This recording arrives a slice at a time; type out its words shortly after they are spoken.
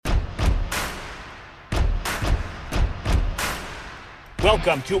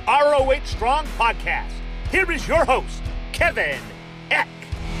Welcome to ROH Strong Podcast. Here is your host, Kevin Eck.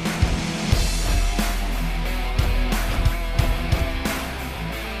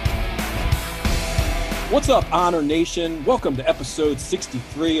 What's up, Honor Nation? Welcome to episode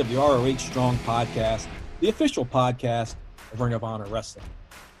 63 of the ROH Strong Podcast, the official podcast of Ring of Honor Wrestling.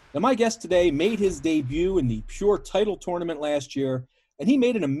 Now, my guest today made his debut in the Pure title tournament last year, and he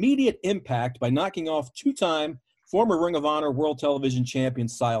made an immediate impact by knocking off two-time former Ring of Honor World Television Champion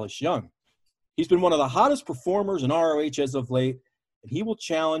Silas Young. He's been one of the hottest performers in ROH as of late, and he will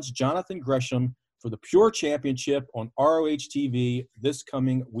challenge Jonathan Gresham for the Pure Championship on ROH TV this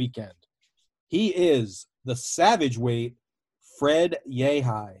coming weekend. He is the Savage Weight, Fred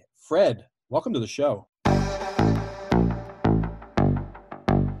Yehi. Fred, welcome to the show.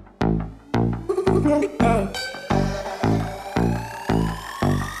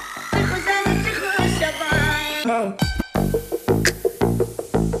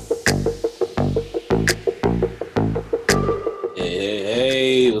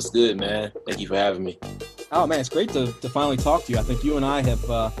 Hey, what's good, man? Thank you for having me. Oh, man, it's great to finally talk to you. I think you and I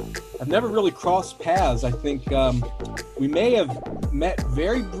have never really crossed paths. I think we may have met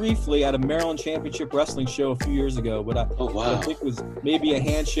very briefly at a Maryland Championship Wrestling show a few years ago, but I think it was maybe a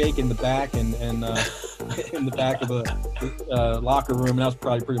handshake in the back and in the back of the locker room, and that was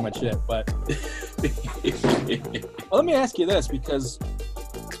probably pretty much it. But well, let me ask you this, because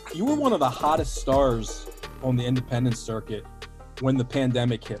you were one of the hottest stars on the independent circuit when the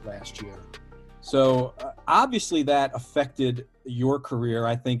pandemic hit last year. So obviously that affected your career.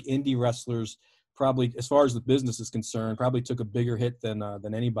 I think indie wrestlers probably, as far as the business is concerned, probably took a bigger hit than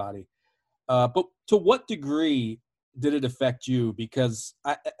anybody. But to what degree did it affect you? Because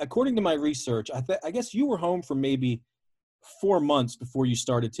according to my research, I guess you were home for maybe 4 months before you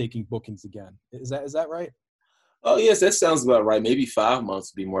started taking bookings again. Is that right? Oh, yes, that sounds about right. Maybe 5 months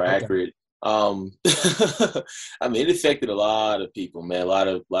to be more accurate. I mean, it affected a lot of people, man. A lot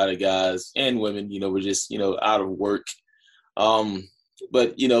of guys and women, were just, out of work.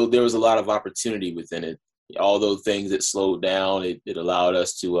 But, there was a lot of opportunity within it. Although things that slowed down, it allowed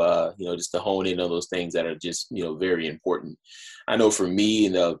us to, just to hone in on those things that are just, very important. I know for me,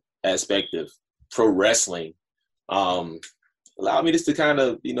 in the aspect of pro wrestling, allowed me just to kind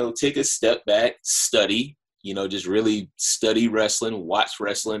of, take a step back, study, just really study wrestling, watch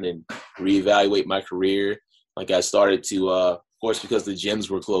wrestling, and reevaluate my career. Like I started to, of course, because the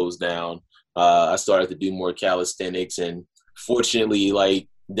gyms were closed down, I started to do more calisthenics. And fortunately, like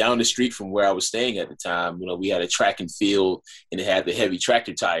down the street from where I was staying at the time, we had a track and field, and it had the heavy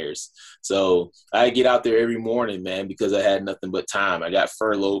tractor tires. So I get out there every morning, man, because I had nothing but time. I got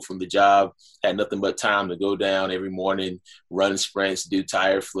furloughed from the job, had nothing but time to go down every morning, run sprints, do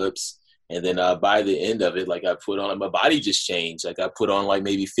tire flips. And then by the end of it, like I put on, my body just changed. Like I put on like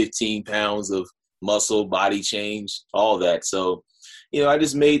maybe 15 pounds of muscle, body change, all that. So, I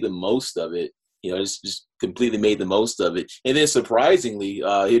just made the most of it. Just completely made the most of it. And then surprisingly,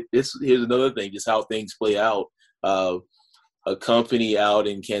 here's another thing, just how things play out. A company out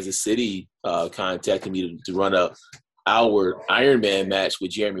in Kansas City contacted me to run our Ironman match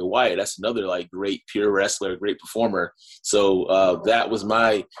with Jeremy Wyatt. That's another like great pure wrestler, great performer. So that was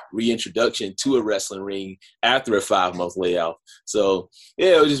my reintroduction to a wrestling ring after a 5-month layoff. So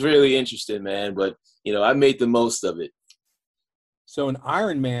yeah, it was just really interesting, man. But I made the most of it. So an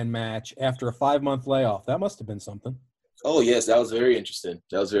Ironman match after a 5-month layoff, that must have been something. Oh yes, that was very interesting.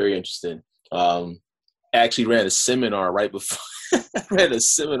 I actually ran a seminar right before ran a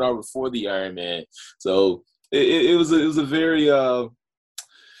seminar before the Ironman. So it was a very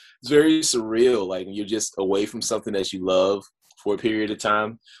it's very surreal. Like you're just away from something that you love for a period of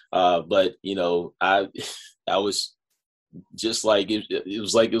time. But I was just like it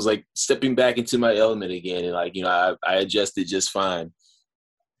was like stepping back into my element again, and like I adjusted just fine.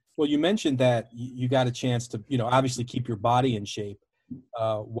 Well, you mentioned that you got a chance to obviously keep your body in shape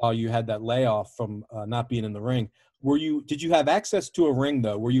while you had that layoff from not being in the ring. Did you have access to a ring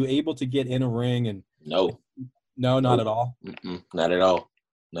though? Were you able to get in a ring? And No, not at all. Not at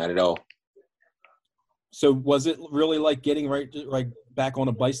all. So was it really like getting right back on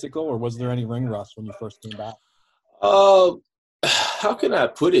a bicycle, or was there any ring rust when you first came back? How can I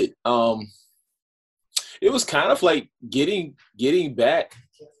put it? It was kind of like getting back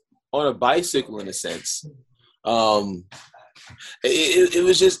on a bicycle in a sense.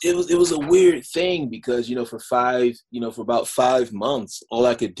 It was a weird thing because, for about 5 months, all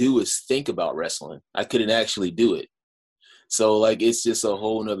I could do was think about wrestling. I couldn't actually do it. So like, it's just a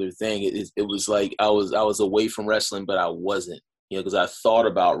whole nother thing. It was like I was away from wrestling, but I wasn't. because I thought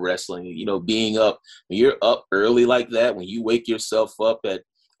about wrestling, being up, when you're up early like that, when you wake yourself up at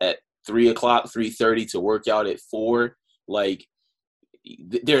 3:00, 3:30 to work out at 4, like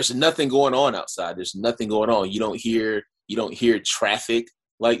there's nothing going on outside. There's nothing going on. You don't hear traffic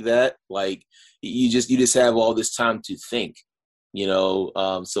like that. Like you just have all this time to think.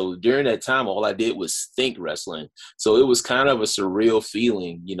 So during that time, all I did was think wrestling. So it was kind of a surreal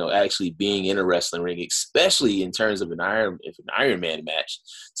feeling, actually being in a wrestling ring, especially in terms of an Iron Man match.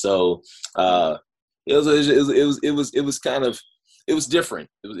 So it was different.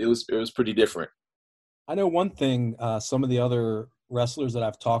 It was pretty different. I know one thing. Some of the other wrestlers that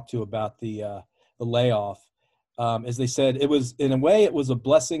I've talked to about the layoff, as they said, it was, in a way, it was a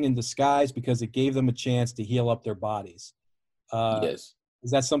blessing in disguise because it gave them a chance to heal up their bodies. Yes.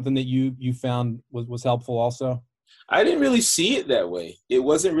 Is that something that you found was helpful also? I didn't really see it that way. It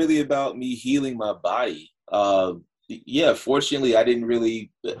wasn't really about me healing my body. Fortunately,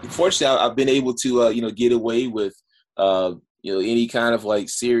 I've been able to, get away with, any kind of like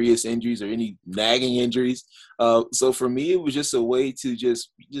serious injuries or any nagging injuries. So for me, it was just a way to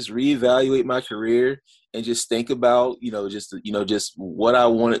just reevaluate my career and just think about, just what I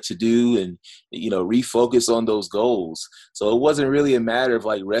wanted to do and, refocus on those goals. So it wasn't really a matter of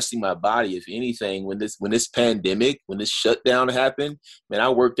like resting my body. If anything, when this pandemic, when this shutdown happened, man, I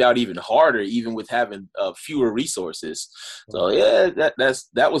worked out even harder, even with having fewer resources. So yeah,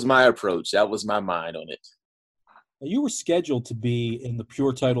 that was my approach. That was my mind on it. You were scheduled to be in the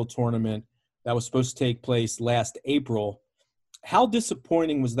Pure Title tournament that was supposed to take place last April. How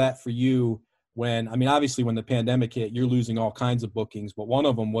disappointing was that for you when, obviously when the pandemic hit, you're losing all kinds of bookings, but one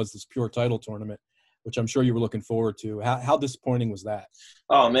of them was this Pure Title tournament, which I'm sure you were looking forward to. How disappointing was that?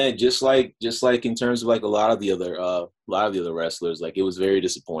 Oh man, just like in terms of like a lot of the other wrestlers, like it was very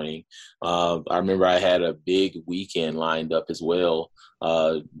disappointing. I remember I had a big weekend lined up as well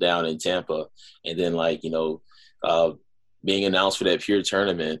down in Tampa, and then being announced for that Pure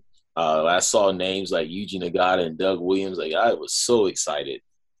tournament, I saw names like Yuji Nagata and Doug Williams. Like I was so excited.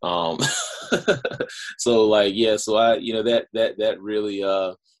 So I, that really,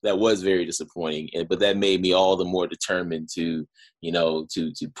 that was very disappointing, but that made me all the more determined to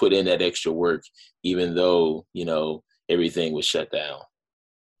put in that extra work, even though, everything was shut down.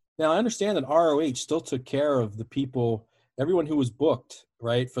 Now I understand that ROH still took care of the people, everyone who was booked,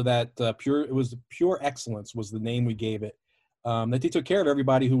 right? For that it was Pure Excellence was the name we gave it. That they took care of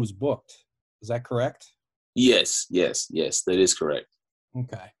everybody who was booked. Is that correct? Yes, that is correct.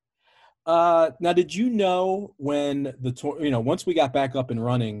 Okay. Now, did you know when once we got back up and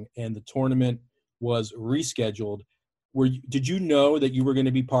running and the tournament was rescheduled, did you know that you were going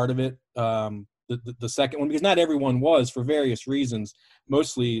to be part of it? The second one, because not everyone was for various reasons.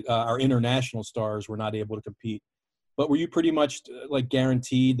 Mostly our international stars were not able to compete. But were you pretty much like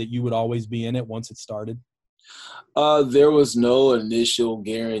guaranteed that you would always be in it once it started? There was no initial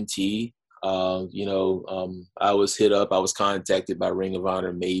guarantee. I was hit up. I was contacted by Ring of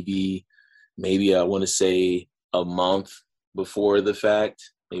Honor maybe I want to say a month before the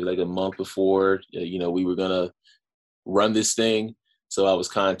fact, maybe like a month before, we were going to run this thing. So I was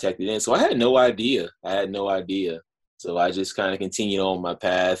contacted in. So I had no idea. So I just kind of continued on my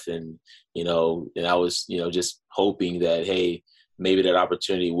path and I was, just hoping that, hey, maybe that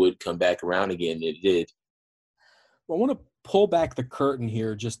opportunity would come back around again. It did. Well, I want to pull back the curtain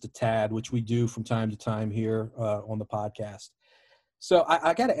here just a tad, which we do from time to time here on the podcast. So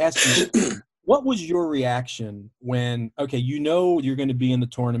I got to ask you, what was your reaction when, you're going to be in the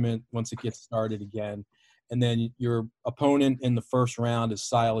tournament once it gets started again, and then your opponent in the first round is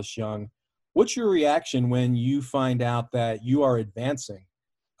Silas Young. What's your reaction when you find out that you are advancing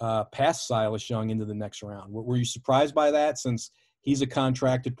past Silas Young into the next round? Were you surprised by that, since he's a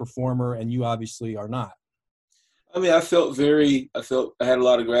contracted performer and you obviously are not? I had a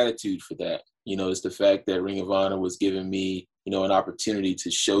lot of gratitude for that. It's the fact that Ring of Honor was giving me, an opportunity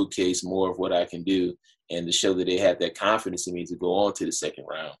to showcase more of what I can do and to show that they had that confidence in me to go on to the second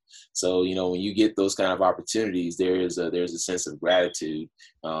round. So, when you get those kind of opportunities, there's a sense of gratitude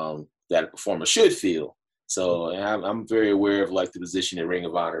that a performer should feel. So I'm very aware of like the position that Ring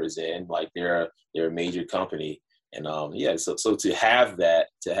of Honor is in. Like they're a major company. And so to have that,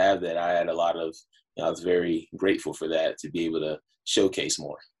 I had a lot of, I was very grateful for that, to be able to showcase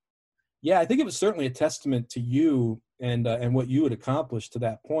more. Yeah, I think it was certainly a testament to you and what you had accomplished to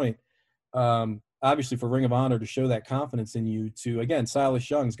that point. Obviously, for Ring of Honor to show that confidence in you to, again, Silas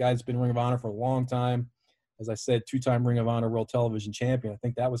Young's guy that's been Ring of Honor for a long time. As I said, 2-time Ring of Honor World Television Champion. I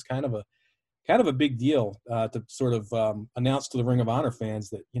think that was kind of a big deal to sort of announce to the Ring of Honor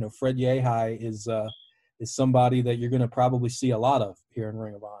fans that, Fred Yehi is is somebody that you're going to probably see a lot of here in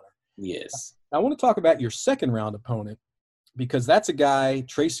Ring of Honor. Yes. I want to talk about your second round opponent, because that's a guy,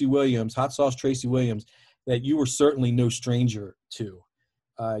 Tracy Williams, Hot Sauce Tracy Williams, that you were certainly no stranger to.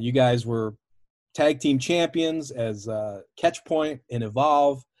 You guys were tag team champions as Catchpoint and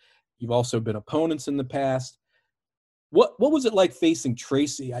Evolve. You've also been opponents in the past. What was it like facing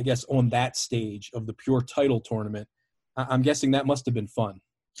Tracy, I guess, on that stage of the Pure title tournament? I'm guessing that must have been fun.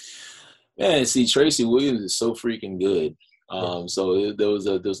 Man, see, Tracy Williams is so freaking good. So there was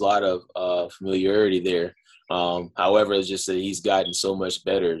a lot of familiarity there. However, it's just that he's gotten so much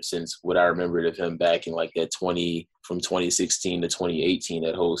better since what I remembered of him back in like that from 2016 to 2018,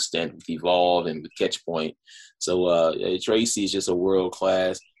 that whole stint with Evolve and with Catchpoint. So Tracy is just a world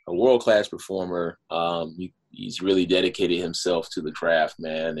class performer. He's really dedicated himself to the craft,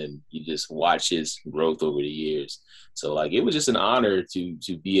 man, and you just watch his growth over the years. So like, it was just an honor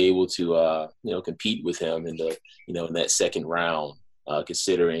to be able to compete with him in in that second round,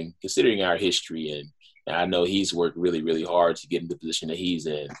 considering our history, and I know he's worked really, really hard to get in the position that he's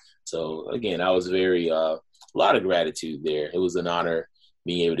in. So again, I was very a lot of gratitude there. It was an honor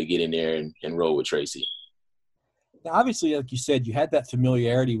being able to get in there and roll with Tracy. Now, obviously, like you said, you had that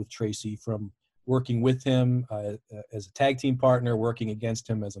familiarity with Tracy from working with him as a tag team partner, working against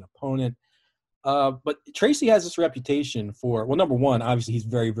him as an opponent. But Tracy has this reputation for, well, number one, obviously he's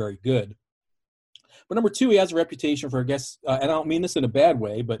very, very good. But number two, he has a reputation for, I guess, and I don't mean this in a bad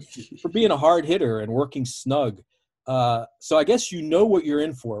way, but for being a hard hitter and working snug. So I guess you know what you're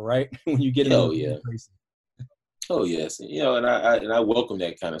in for, right? When you get into Tracy. Oh, yes. And I welcome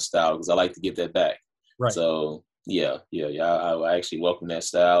that kind of style because I like to give that back. Right. So, yeah. I actually welcome that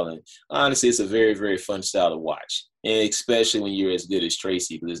style. And honestly, it's a very, very fun style to watch. And especially when you're as good as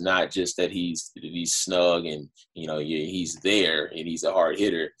Tracy, because it's not just that he's snug and, he's there and he's a hard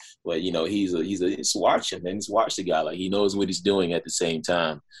hitter, but, just watch him and just watch the guy. Like, he knows what he's doing at the same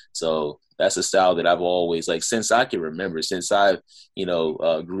time. So that's a style that I've always, like, since I can remember, since I,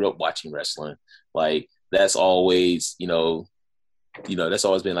 grew up watching wrestling, like, that's always, that's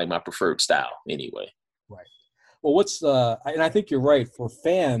always been like my preferred style anyway. Right. Well, and I think you're right, for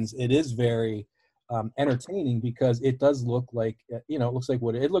fans, it is very entertaining because it does look like, it looks like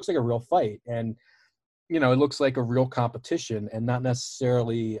a real fight, and, it looks like a real competition and not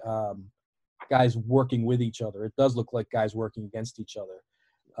necessarily guys working with each other. It does look like guys working against each other.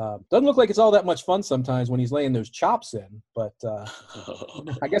 Doesn't look like it's all that much fun sometimes when he's laying those chops in, but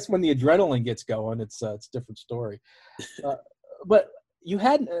I guess when the adrenaline gets going, it's a different story. But you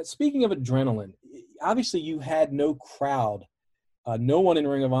had, speaking of adrenaline, obviously you had no crowd, no one in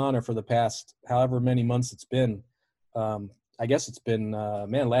Ring of Honor for the past however many months it's been. I guess it's been,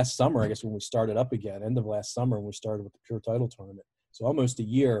 last summer, I guess, when we started up again, end of last summer when we started with the Pure title tournament. So almost a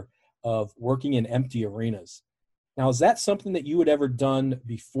year of working in empty arenas. Now, is that something that you had ever done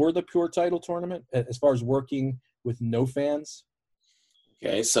before the Pure title tournament, as far as working with no fans?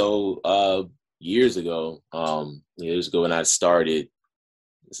 Okay, so years ago when I started,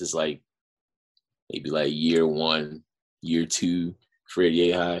 this is like maybe like year one, year two for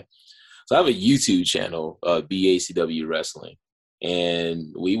 88 High. So I have a YouTube channel, BACW Wrestling,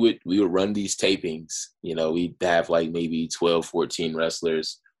 and we would run these tapings. We'd have like maybe 12, 14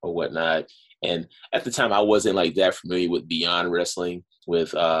 wrestlers or whatnot. And at the time, I wasn't like that familiar with Beyond Wrestling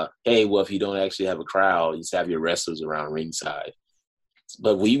with, hey, well, if you don't actually have a crowd, you just have your wrestlers around ringside.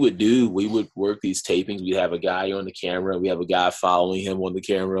 But we would work these tapings. We'd have a guy on the camera. We have a guy following him on the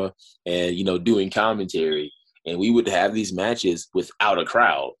camera and, doing commentary. And we would have these matches without a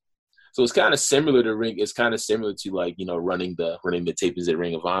crowd. So it's kind of similar to like, running the tapings at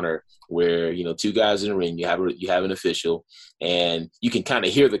Ring of Honor, where, two guys in the ring, you have an official, and you can kind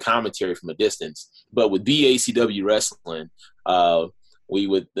of hear the commentary from a distance. But with BACW Wrestling,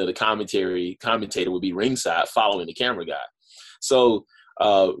 the commentator would be ringside following the camera guy. So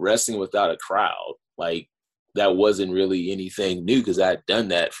wrestling without a crowd, like, that wasn't really anything new because I had done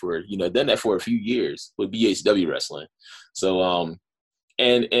that for a few years with BACW Wrestling. So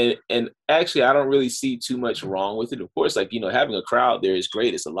and actually, I don't really see too much wrong with it. Of course, like, having a crowd there is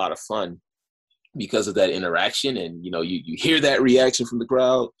great. It's a lot of fun because of that interaction, and you hear that reaction from the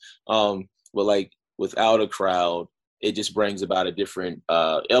crowd. But like, without a crowd, it just brings about a different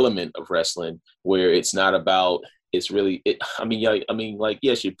element of wrestling where it's not about. It's really it.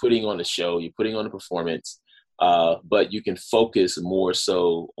 Yes, you're putting on a show, you're putting on a performance, but you can focus more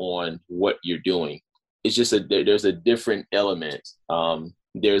so on what you're doing. It's just there's a different element.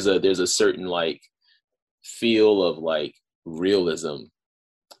 There's a certain like feel of like realism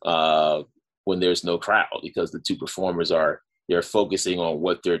when there's no crowd, because the two performers are they're focusing on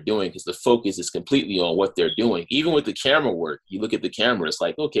what they're doing, because the focus is completely on what they're doing. Even with the camera work, you look at the camera, it's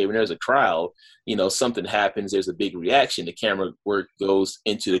like, okay, when there's a crowd, something happens, there's a big reaction. The camera work goes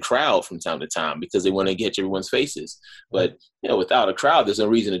into the crowd from time to time because they want to get everyone's faces. But, without a crowd, there's no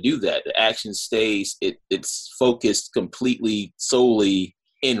reason to do that. The action stays, it's focused completely, solely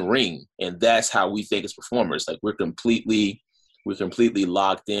in ring. And that's how we think as performers. Like we're completely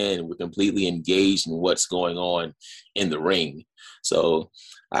locked in. We're completely engaged in what's going on in the ring. So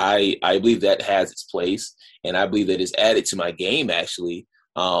I believe that has its place, and I believe that it's added to my game actually.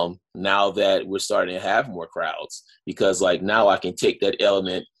 Now that we're starting to have more crowds, because like now I can take that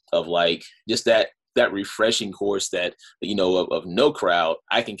element of like just that refreshing course that of no crowd.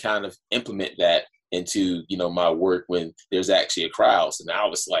 I can kind of implement that into my work when there's actually a crowd. So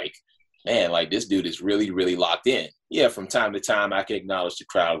now it's like, man, like this dude is really, really locked in. Yeah, from time to time I can acknowledge the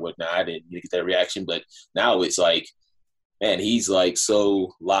crowd and whatnot. I didn't get that reaction, but now it's like, man, he's like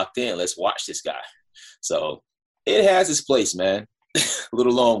so locked in. Let's watch this guy. So it has its place, man. A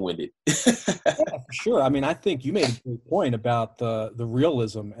little long-winded. Yeah, for sure. I mean, I think you made a great point about the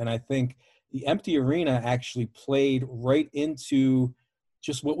realism, and I think the empty arena actually played right into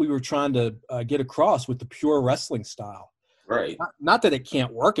just what we were trying to get across with the pure wrestling style. Right. Not that it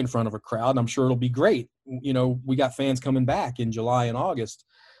can't work in front of a crowd. I'm sure it'll be great. We got fans coming back in July and August.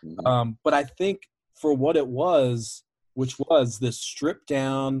 Mm-hmm. But I think for what it was, which was this stripped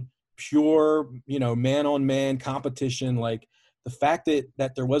down, pure, man-on-man competition, like the fact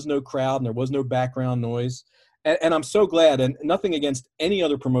that there was no crowd and there was no background noise. And I'm so glad, and nothing against any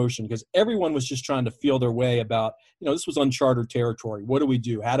other promotion, because everyone was just trying to feel their way about, this was uncharted territory. What do we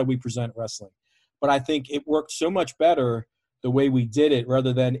do? How do we present wrestling? But I think it worked so much better the way we did it,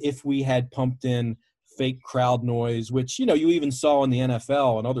 rather than if we had pumped in fake crowd noise, which, you even saw in the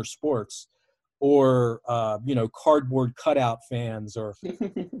NFL and other sports, or, cardboard cutout fans or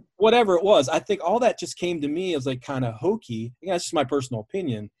whatever it was. I think all that just came to me as like kind of hokey. That's just my personal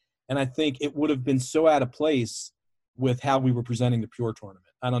opinion. And I think it would have been so out of place with how we were presenting the Pure tournament.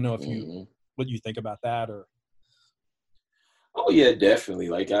 I don't know if what you think about that or. Oh yeah, definitely.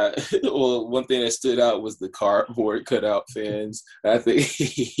 Like one thing that stood out was the cardboard cutout fans. I think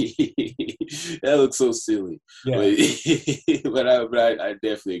that looks so silly. Yeah. But I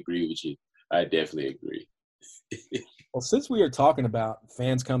definitely agree with you. I definitely agree. Well, since we are talking about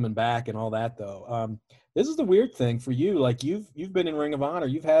fans coming back and all that, though, this is the weird thing for you. Like you've been in Ring of Honor,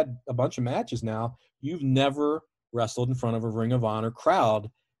 you've had a bunch of matches now. You've never wrestled in front of a Ring of Honor crowd,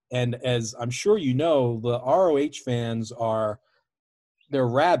 and as I'm sure you know, the ROH fans they're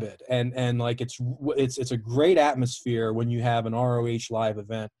rabid, and like it's a great atmosphere when you have an ROH live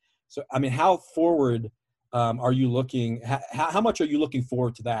event. So I mean, how forward are you looking? How much are you looking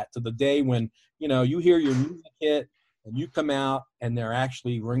forward to that? To the day when you hear your music hit and you come out and there are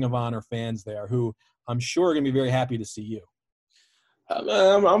actually Ring of Honor fans there who I'm sure are going to be very happy to see you.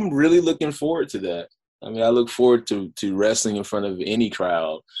 I'm really looking forward to that. I mean, I look forward to wrestling in front of any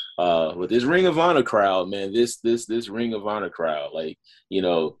crowd. With this Ring of Honor crowd, man, this Ring of Honor crowd, like,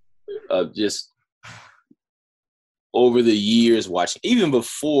 just over the years watching, even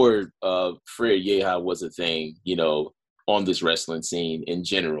before Fred Yehi was a thing, on this wrestling scene in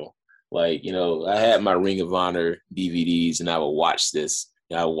general. Like, I had my Ring of Honor DVDs and I would watch this.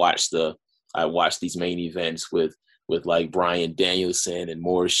 I watched these main events with like Bryan Danielson and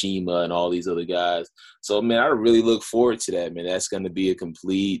Morishima and all these other guys. So, man, I really look forward to that, man. That's going to be a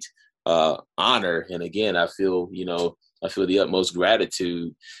complete honor. And again, I feel the utmost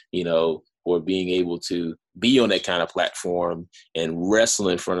gratitude, for being able to be on that kind of platform and wrestle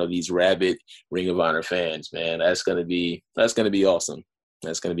in front of these rabid Ring of Honor fans, man. That's going to be awesome.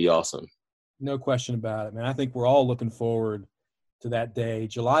 That's going to be awesome. No question about it, man. I think we're all looking forward to that day.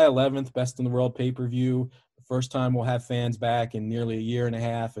 July 11th, Best in the World pay-per-view. The first time we'll have fans back in nearly a year and a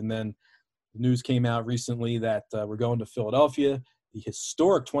half. And then the news came out recently that we're going to Philadelphia, the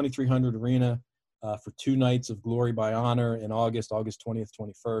historic 2300 Arena, for 2 nights of Glory by Honor in August 20th,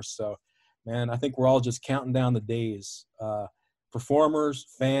 21st. So, man, I think we're all just counting down the days. Performers,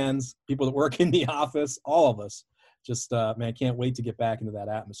 fans, people that work in the office, all of us. Just, man, can't wait to get back into that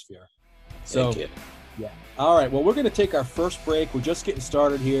atmosphere. So, yeah. All right, well, we're going to take our first break. We're just getting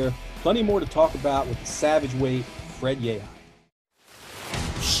started here. Plenty more to talk about with the Savage Weight, Fred Yehi.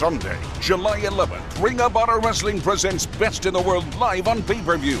 Sunday, July 11th, Ring of Honor Wrestling presents Best in the World live on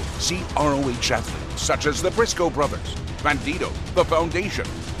pay-per-view. See ROH athletes such as the Briscoe Brothers, Bandito, The Foundation,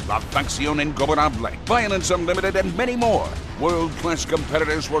 La Facción Ingobernable, Violence Unlimited, and many more. World-class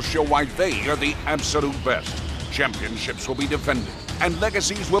competitors will show why they are the absolute best. Championships will be defended, and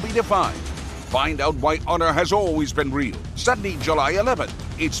legacies will be defined. Find out why honor has always been real. Sunday, July 11th.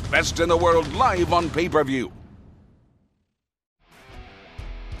 It's Best in the World live on pay-per-view.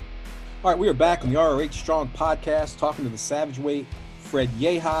 All right, we are back on the ROH Strong podcast talking to the Savage Weight, Fred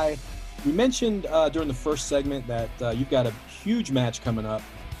Yehi. We mentioned during the first segment that you've got a huge match coming up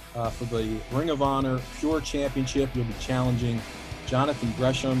for the Ring of Honor Pure Championship. You'll be challenging Jonathan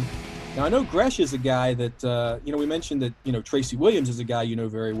Gresham. Now, I know Gresh is a guy that, we mentioned that, Tracy Williams is a guy you know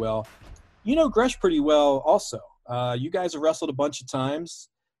very well. You know Gresh pretty well also. You guys have wrestled a bunch of times.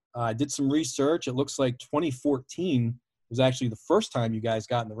 I did some research. It looks like 2014 was actually the first time you guys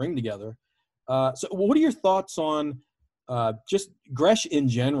got in the ring together. So what are your thoughts on just Gresh in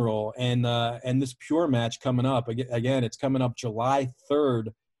general and this Pure match coming up? Again, it's coming up July 3rd,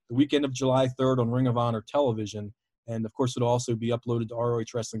 the weekend of July 3rd on Ring of Honor television. And, of course, it'll also be uploaded to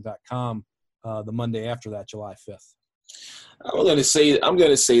ROHWrestling.com the Monday after that, July 5th. I'm gonna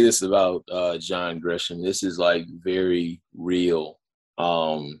say this about John Gresham. This is like very real.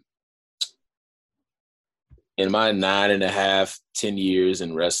 In my 9.5, 10 years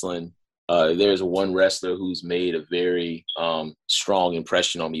in wrestling, there's one wrestler who's made a very strong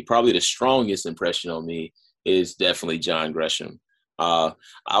impression on me. Probably the strongest impression on me is definitely John Gresham. I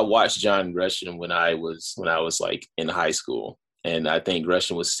watched John Gresham when I was like in high school. And I think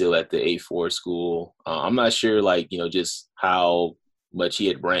Gresham was still at the A4 school. I'm not sure, just how much he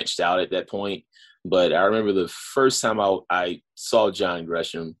had branched out at that point. But I remember the first time I saw John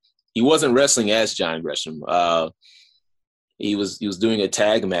Gresham, he wasn't wrestling as John Gresham. He was doing a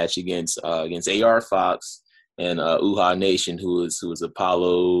tag match against AR Fox and Uhaa Nation, who was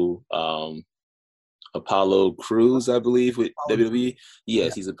Apollo Crews, I believe, with WWE. Yes,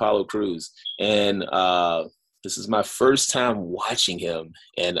 yeah. He's Apollo Crews. And this is my first time watching him.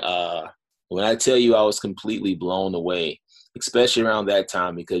 And when I tell you I was completely blown away, especially around that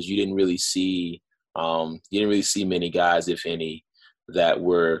time, because you didn't really see many guys, if any, that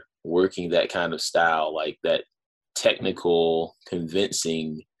were working that kind of style, like that technical,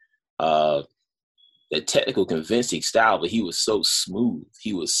 convincing style. But he was so smooth.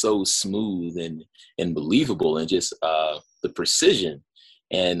 He was so smooth and believable, and just the precision.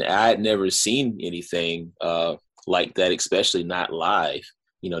 And I had never seen anything like that, especially not live,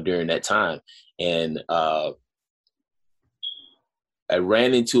 during that time. And I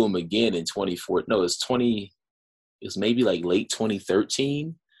ran into him again in 2014. No, it was maybe like late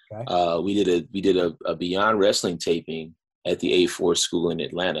 2013. Okay. We did a Beyond Wrestling taping at the A4 school in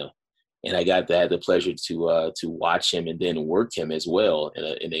Atlanta, and I had the pleasure to watch him and then work him as well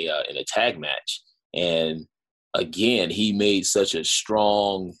in a tag match. And again, he made such a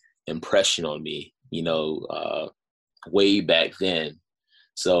strong impression on me, way back then.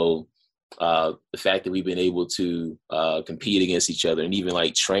 So the fact that we've been able to compete against each other and even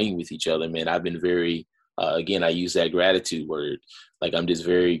like train with each other, man, I've been very, again, I use that gratitude word. Like, I'm just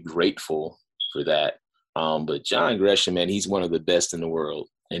very grateful for that. But John Gresham, man, he's one of the best in the world.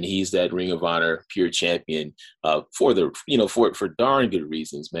 And he's that Ring of Honor Pure Champion for darn good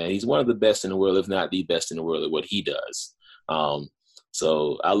reasons, man. He's one of the best in the world, if not the best in the world at what he does.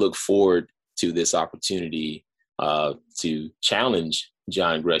 So I look forward to this opportunity to challenge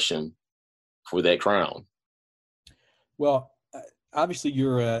John Gresham for that crown. Well, obviously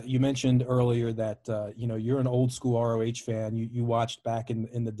you mentioned earlier that, you're an old school ROH fan. You watched back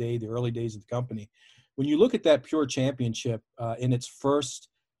in the early days of the company. When you look at that Pure Championship in its first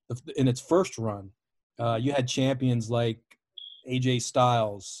run, you had champions like AJ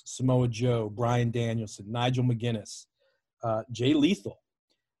Styles, Samoa Joe, Bryan Danielson, Nigel McGuinness, Jay Lethal.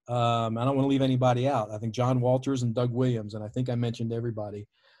 I don't want to leave anybody out. I think John Walters and Doug Williams, and I think I mentioned everybody.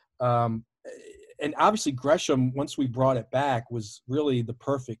 And obviously Gresham, once we brought it back, was really the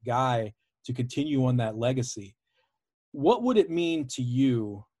perfect guy to continue on that legacy. What would it mean to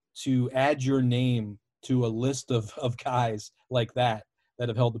you to add your name to a list of guys like that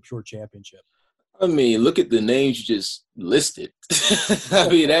have held the Pure Championship? I mean, look at the names you just listed. I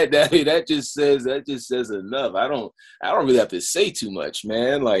mean, that just says enough. I don't really have to say too much,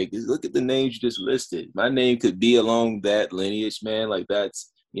 man. Like, look at the names you just listed. My name could be along that lineage, man. Like,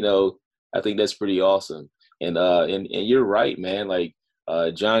 that's, I think that's pretty awesome. And you're right, man. Like,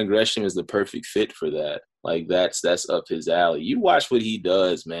 John Gresham is the perfect fit for that. Like, that's up his alley. You watch what he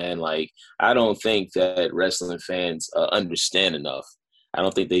does, man. Like, I don't think that wrestling fans understand enough. I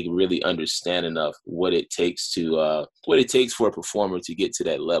don't think they really understand enough what it takes for a performer to get to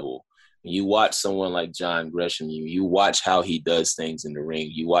that level. When you watch someone like John Gresham, you watch how he does things in the ring.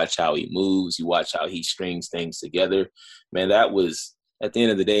 You watch how he moves. You watch how he strings things together. Man, that was, at the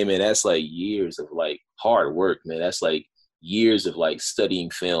end of the day, man, that's like years of like hard work, man. That's like years of like studying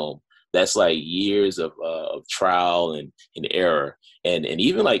film, that's like years of trial and error and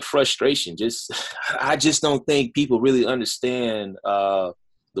even like frustration. I just don't think people really understand the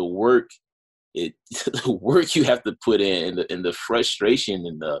work the work you have to put in and the frustration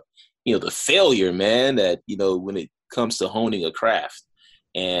and the failure, man, that when it comes to honing a craft.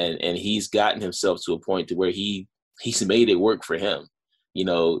 And he's gotten himself to a point to where he's made it work for him,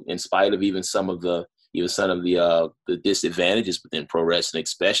 in spite of even some of the disadvantages within pro wrestling,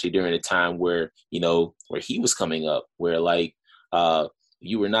 especially during a time where he was coming up, where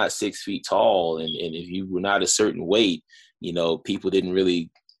you were not 6 feet tall and if you were not a certain weight, people didn't really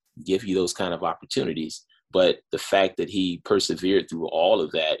give you those kind of opportunities. But the fact that he persevered through all of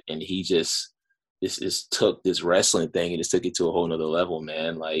that and he just took this wrestling thing and just took it to a whole nother level,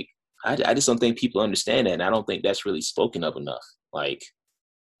 man. Like, I just don't think people understand that. And I don't think that's really spoken of enough. But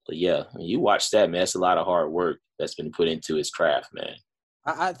yeah, you watch that, man. It's a lot of hard work that's been put into his craft, man.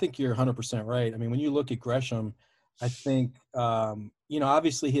 I think you're 100% right. I mean, when you look at Gresham, I think,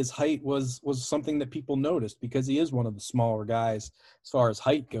 obviously his height was something that people noticed because he is one of the smaller guys as far as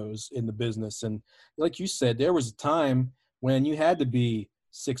height goes in the business. And like you said, there was a time when you had to be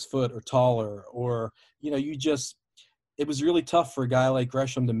 6 foot or taller, or, it was really tough for a guy like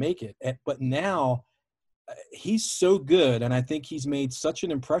Gresham to make it. But now he's so good. And I think he's made such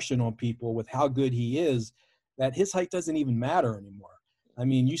an impression on people with how good he is that his height doesn't even matter anymore. I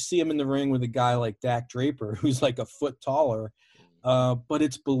mean, you see him in the ring with a guy like Dak Draper, who's like a foot taller, but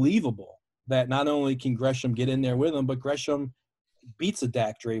it's believable that not only can Gresham get in there with him, but Gresham beats a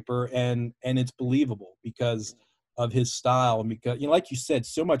Dak Draper, and it's believable because of his style. And because, like you said,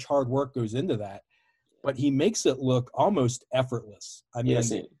 so much hard work goes into that, but he makes it look almost effortless. I mean,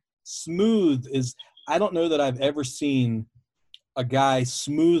 yes, smooth is – I don't know that I've ever seen a guy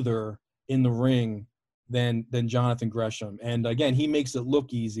smoother in the ring than Jonathan Gresham. And again, he makes it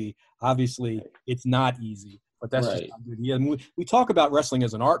look easy. Obviously, it's not easy, but that's just how good he is. And we talk about wrestling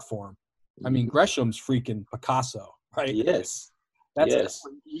as an art form. I mean, Gresham's freaking Picasso, right? Yes.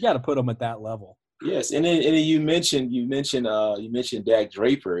 You got to put him at that level. Yes, and then you mentioned Dak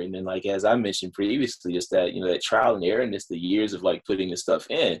Draper, and then as I mentioned previously, just that that trial and error and just the years of putting his stuff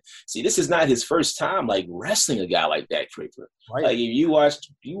in. See, this is not his first time wrestling a guy like Dak Draper. Right. If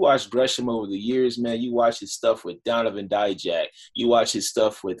you watch Gresham over the years, man. You watch his stuff with Donovan Dijak. You watch his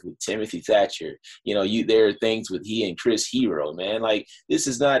stuff with Timothy Thatcher. There are things with he and Chris Hero, man. This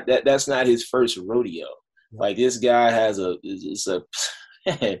is not that's not his first rodeo. Right. This guy has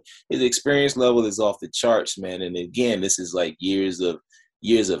his experience level is off the charts, man. And again, this is years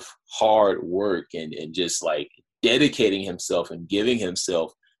of hard work and just dedicating himself and giving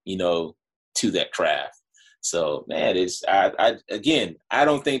himself, to that craft. So, man, I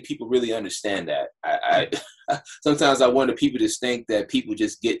don't think people really understand that. I sometimes I wonder people just think that people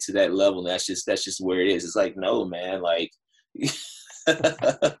just get to that level and that's just where it is. It's no, man,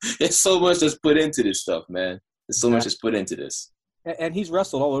 there's so much that's put into this stuff, man. There's so much that's put into this. And he's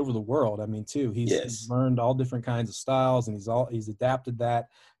wrestled all over the world. I mean, too, he's learned all different kinds of styles, and he's adapted that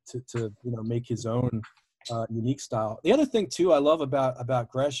to make his own unique style. The other thing too I love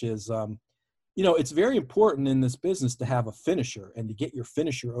about Gresh is, it's very important in this business to have a finisher and to get your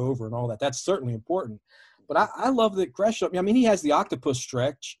finisher over and all that. That's certainly important. But I love that Gresham. I mean, he has the octopus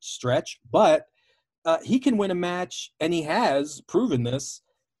stretch, but he can win a match, and he has proven this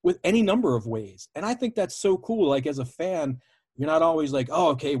with any number of ways. And I think that's so cool. As a fan, you're not always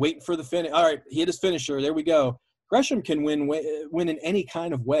waiting for the finish. All right, he hit his finisher. There we go. Gresham can win in any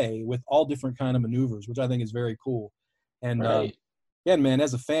kind of way with all different kind of maneuvers, which I think is very cool. And again, man,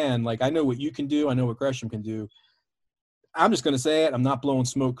 as a fan, I know what you can do. I know what Gresham can do. I'm just going to say it. I'm not blowing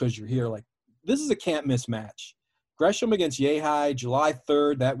smoke because you're here. This is a can't miss match. Gresham against Yehai, July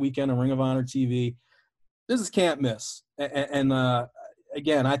 3rd, that weekend on Ring of Honor TV. This is can't miss. And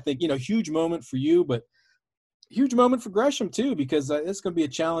again, I think, huge moment for you, but huge moment for Gresham too, because it's going to be a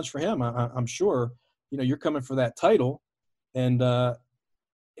challenge for him. I'm sure, you're coming for that title, and I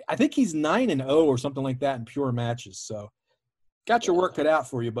think he's 9-0 or something like that in pure matches. So got your work cut out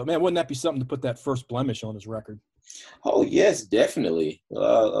for you, but man, wouldn't that be something to put that first blemish on his record? Oh yes, definitely.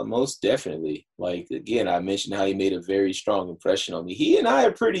 Most definitely. Again, I mentioned how he made a very strong impression on me. He and I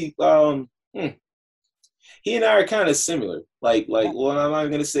are pretty, he and I are kind of similar. Well, I'm not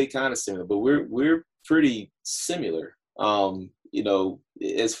going to say kind of similar, but we're pretty similar,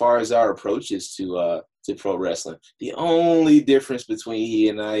 as far as our approaches to pro wrestling. The only difference between he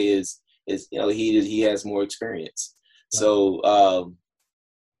and I is he has more experience. Right. So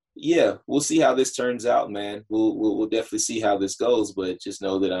yeah, we'll see how this turns out, man. We'll definitely see how this goes, but just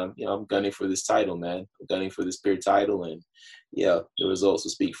know that I'm gunning for this title, man. I'm gunning for this pure title, and yeah, the results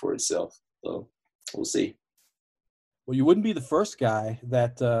will speak for itself. So we'll see. Well, you wouldn't be the first guy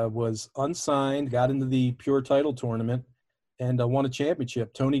that was unsigned, got into the pure title tournament, and won a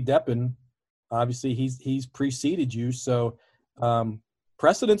championship. Tony Deppen, obviously, he's preceded you, so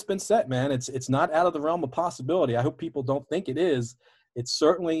precedent's been set, man. It's not out of the realm of possibility. I hope people don't think it is. It's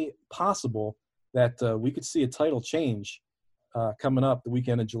certainly possible that we could see a title change coming up the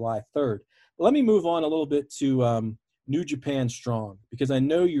weekend of July 3rd. But let me move on a little bit to New Japan Strong, because I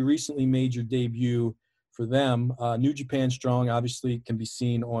know you recently made your debut for them. New Japan Strong obviously can be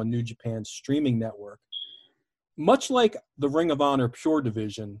seen on New Japan's streaming network. Much like the Ring of Honor Pure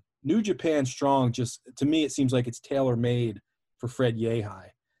division, New Japan Strong, just to me, it seems like it's tailor-made for Fred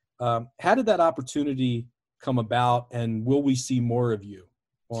Yehi. How did that opportunity come about, and will we see more of you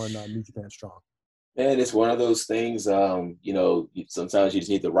on New Japan Strong? Man, it's one of those things, sometimes you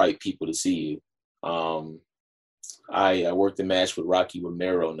just need the right people to see you. I worked a match with Rocky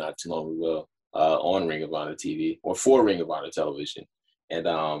Romero not too long ago on Ring of Honor TV, or for Ring of Honor television. And,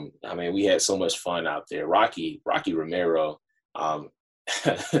 we had so much fun out there. Rocky Romero,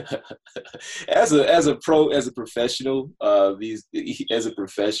 as a professional,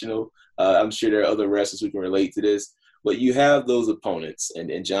 I'm sure there are other wrestlers who can relate to this, but you have those opponents,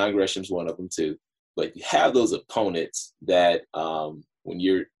 and John Gresham's one of them too. But you have those opponents that when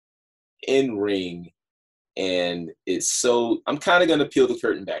you're in ring, and it's so, I'm kind of going to peel the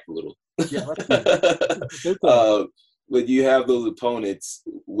curtain back a little. Yeah, but you have those opponents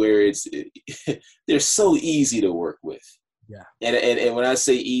where they're so easy to work with. Yeah. And when I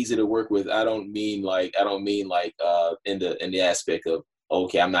say easy to work with, I don't mean like in the aspect of,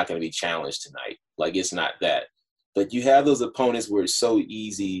 okay, I'm not going to be challenged tonight. Like, it's not that. But you have those opponents where it's so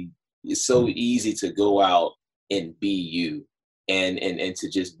easy to go out and be you and to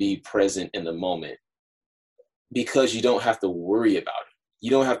just be present in the moment, because you don't have to worry about it. You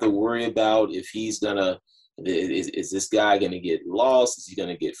don't have to worry about if he's gonna, is this guy gonna get lost? Is he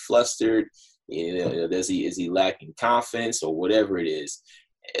gonna get flustered? Is he lacking confidence or whatever it is?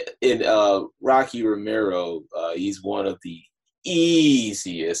 And Rocky Romero, he's one of the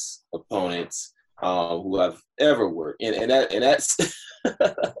easiest opponents who I've ever worked, and that's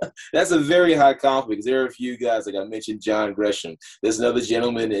that's a very high compliment, because there are a few guys, like I mentioned, John Gresham. There's another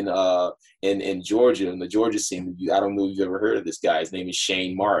gentleman in Georgia, in the Georgia scene. I don't know if you've ever heard of this guy. His name is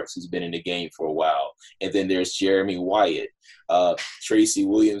Shane Marks, who's been in the game for a while. And then there's Jeremy Wyatt. Tracy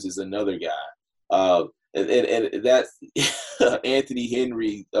Williams is another guy. And that's Anthony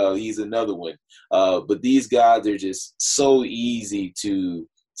Henry. He's another one. But these guys are just so easy to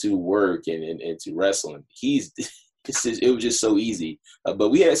work and to wrestle. And it was just so easy. But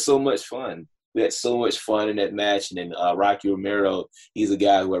we had so much fun. We had so much fun in that match. And then Rocky Romero, he's a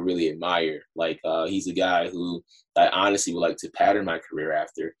guy who I really admire. Like, he's a guy who I honestly would like to pattern my career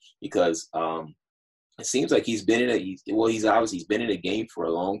after, because it seems like he's been in he's been in a game for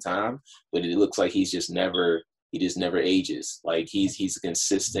a long time, but it looks like he just never ages. Like, he's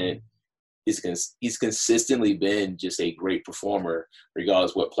consistent. He's consistently been just a great performer,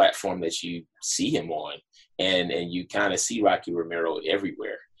 regardless what platform that you see him on. And you kind of see Rocky Romero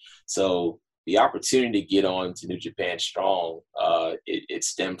everywhere. So the opportunity to get on to New Japan Strong, it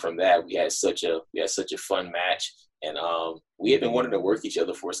stemmed from that. We had such a fun match, and we had been wanting to work each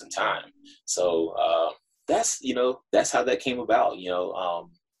other for some time. So that's how that came about.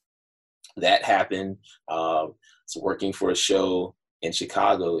 That happened. So working for a show in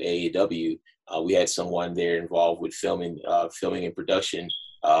Chicago, AEW, we had someone there involved with filming and production.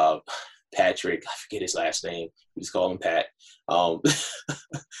 Patrick, I forget his last name. We just call him Pat.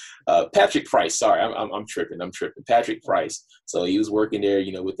 Patrick Price. Sorry, I'm tripping. Patrick Price. So he was working there,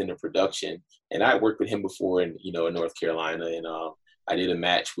 within the production, and I worked with him before in North Carolina, and I did a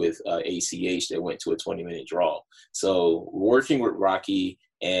match with ACH that went to a 20-minute draw. So working with Rocky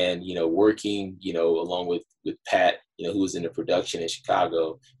and working along with Pat, who was in the production in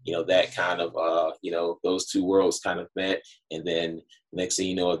Chicago, that kind of those two worlds kind of met, and then next thing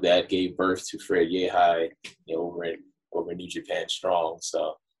you know, that gave birth to Fred Yehi over in New Japan Strong.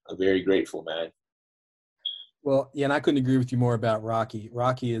 So I'm very grateful, man. Well, yeah, and I couldn't agree with you more about Rocky.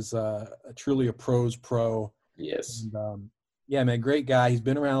 Rocky is truly a pro's pro. Yes. And, yeah, man, great guy. He's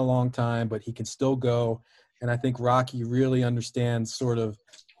been around a long time, but he can still go. And I think Rocky really understands sort of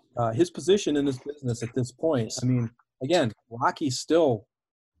his position in this business at this point. I mean, again, Rocky still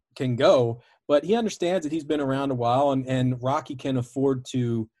can go, but he understands that he's been around a while, and Rocky can afford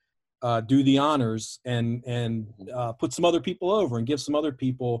to do the honors and put some other people over and give some other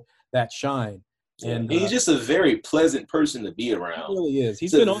people that shine. And he's just a very pleasant person to be around. He really is.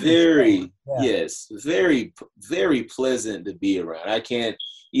 He's been on very, very, very pleasant to be around. I can't,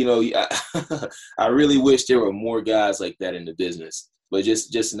 I really wish there were more guys like that in the business, but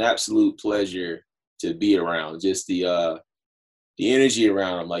just an absolute pleasure to be around. Just the energy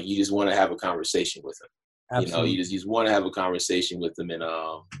around him. Like, you just want to have a conversation with him. Absolutely. You just want to have a conversation with him. And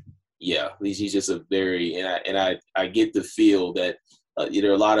he's just a very, and I get the feel that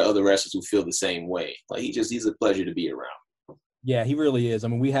there are a lot of other wrestlers who feel the same way. Like, he's a pleasure to be around. Yeah, he really is. I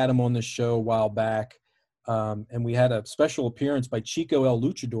mean, we had him on the show a while back, and we had a special appearance by Chico El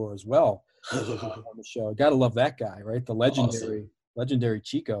Luchador as well on the show. Got to love that guy, right? The legendary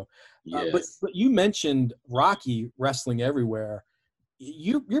Chico. Yes. But you mentioned Rocky wrestling everywhere.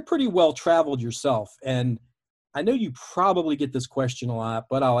 You're pretty well traveled yourself, and I know you probably get this question a lot,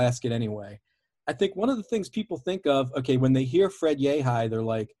 but I'll ask it anyway. I think one of the things people think of, okay, when they hear Fred Yehi, they're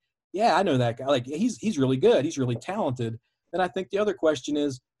like, yeah, I know that guy. Like, he's really good. He's really talented. And I think the other question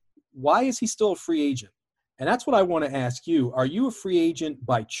is, why is he still a free agent? And that's what I want to ask you. Are you a free agent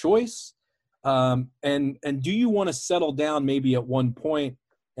by choice? And do you want to settle down maybe at one point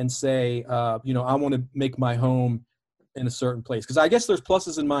and say, I want to make my home in a certain place? Because I guess there's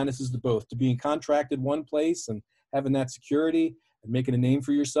pluses and minuses to both, to being contracted one place and having that security and making a name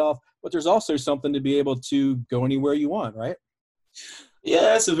for yourself. But there's also something to be able to go anywhere you want, right? Yeah,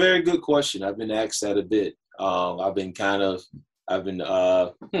 that's a very good question. I've been asked that a bit. I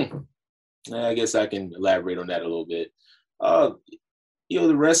guess I can elaborate on that a little bit.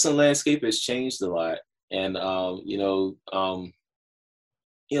 The wrestling landscape has changed a lot. And,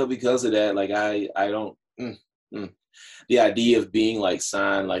 because of that, like, I don't, the idea of being like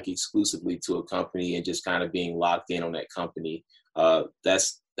signed like exclusively to a company and just kind of being locked in on that company,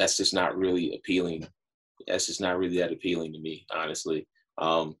 that's just not really appealing. That's just not really that appealing to me, honestly.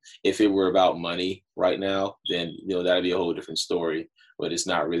 If it were about money right now, then, that'd be a whole different story, but it's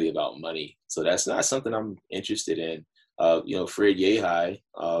not really about money. So that's not something I'm interested in. Fred Yehi,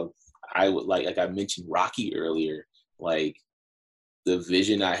 I would like I mentioned Rocky earlier, like, the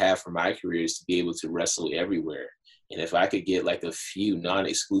vision I have for my career is to be able to wrestle everywhere. And if I could get like a few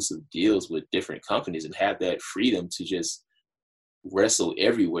non-exclusive deals with different companies and have that freedom to just wrestle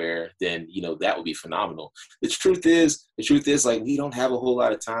everywhere, then, that would be phenomenal. The truth is like, we don't have a whole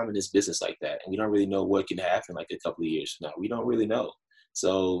lot of time in this business like that. And we don't really know what can happen like a couple of years from now. We don't really know.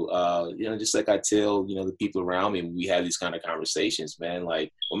 So, just like I tell, the people around me when we have these kind of conversations, man,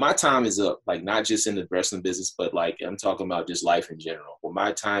 like, when my time is up, like, not just in the wrestling business, but like, I'm talking about just life in general. When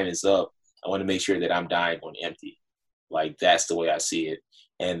my time is up, I want to make sure that I'm dying on empty. Like, that's the way I see it.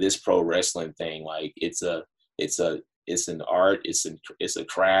 And this pro wrestling thing, like, it's an art, it's a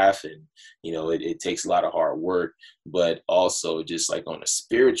craft, and, it takes a lot of hard work, but also just like on a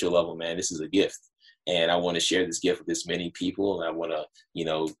spiritual level, man, this is a gift. And I want to share this gift with as many people, and I want to,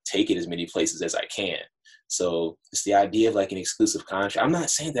 take it as many places as I can. So it's the idea of like an exclusive contract. I'm not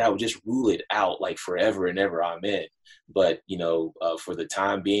saying that I would just rule it out like forever and ever, amen. But, for the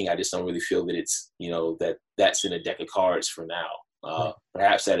time being, I just don't really feel that it's, that's in a deck of cards for now.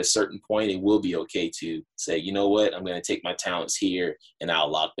 Perhaps at a certain point, it will be okay to say, you know what, I'm going to take my talents here and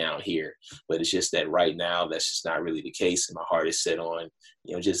I'll lock down here. But it's just that right now, that's just not really the case. And my heart is set on,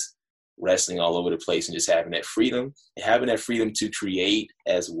 just wrestling all over the place and just having that freedom to create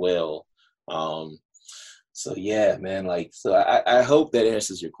as well. So yeah, man, like, so I hope that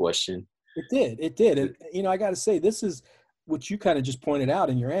answers your question. It did. And, I got to say, this is what you kind of just pointed out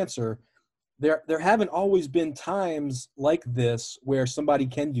in your answer. There haven't always been times like this where somebody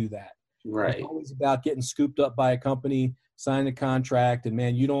can do that. Right. It's always about getting scooped up by a company, sign a contract, and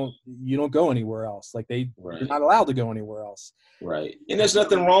man, you don't go anywhere else. Like, you're not allowed to go anywhere else. Right. And there's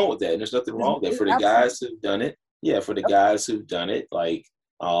nothing wrong with that. There's nothing wrong with that for the guys who've done it. Yeah, for the guys who've done it, like,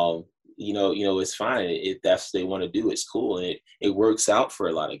 it's fine. If that's what they want to do, it's cool. And it works out for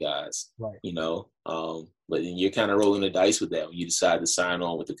a lot of guys, right. But then you're kind of rolling the dice with that when you decide to sign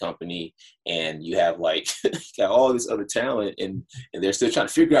on with the company and you have like got all this other talent and they're still trying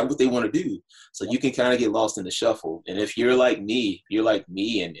to figure out what they want to do. So you can kind of get lost in the shuffle. And if you're like me,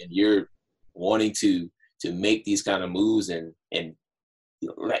 and you're wanting to make these kind of moves and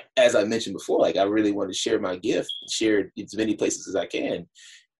like, as I mentioned before, like, I really want to share my gift, share it as many places as I can.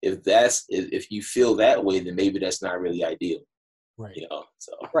 If you feel that way, then maybe that's not really ideal. Right.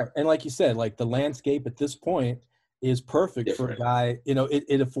 So. Right. And like you said, like, the landscape at this point is perfect for a guy.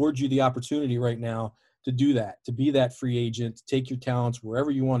 It affords you the opportunity right now to do that, to be that free agent, to take your talents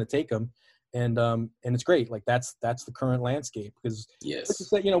wherever you want to take them. And it's great. Like that's the current landscape, because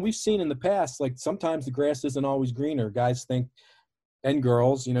Yes. like you know, we've seen in the past, like sometimes the grass isn't always greener. Guys think, and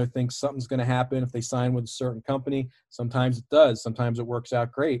girls, you know, think something's going to happen if they sign with a certain company. Sometimes it does. Sometimes it works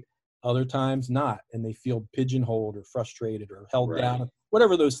out great. Other times not. And they feel pigeonholed or frustrated or held down,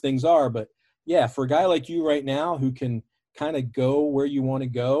 whatever those things are. But yeah, for a guy like you right now who can kind of go where you want to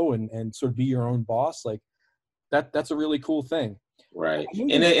go and sort of be your own boss, like that's a really cool thing. Right.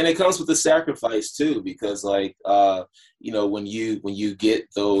 And it comes with the sacrifice too, because like, you know, when you get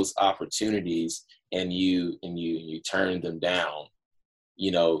those opportunities and you turn them down,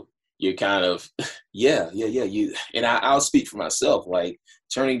 you know, you're kind of, you, and I'll speak for myself, like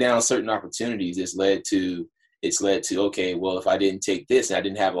turning down certain opportunities, it's led to, okay, well, if I didn't take this and I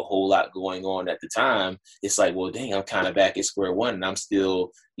didn't have a whole lot going on at the time, it's like, well, dang, I'm kind of back at square one and I'm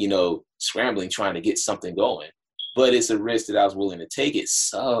still, you know, scrambling, trying to get something going. But it's a risk that I was willing to take. It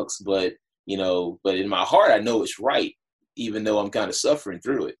sucks, but, you know, but in my heart, I know it's right, even though I'm kind of suffering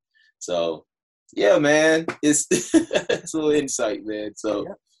through it. So, yeah, man, it's it's a little insight, man. So,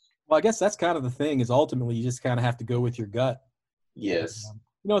 yeah. Well, I guess that's kind of the thing, is ultimately you just kind of have to go with your gut. Yes. And,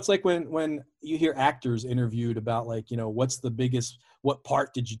 you know, it's like when you hear actors interviewed about, like, you know, what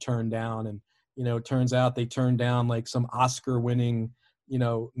part did you turn down? And, you know, it turns out they turned down like some Oscar-winning, you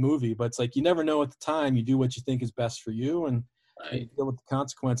know, movie, but it's like, you never know at the time. You do what you think is best for you, and you deal with the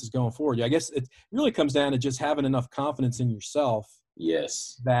consequences going forward. I guess it really comes down to just having enough confidence in yourself.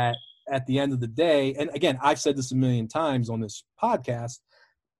 Yes. That at the end of the day, and again, I've said this a million times on this podcast,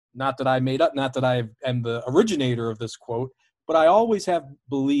 not that I am the originator of this quote, but I always have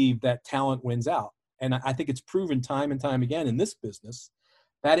believed that talent wins out. And I think it's proven time and time again in this business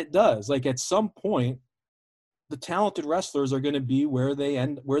that it does. Like at some point, the talented wrestlers are going to be where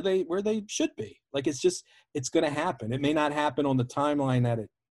they should be. Like it's going to happen. It may not happen on the timeline that it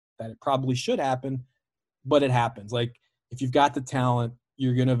probably should happen, but it happens. Like if you've got the talent,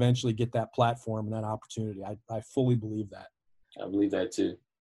 you're going to eventually get that platform and that opportunity. I fully believe that. I believe that too.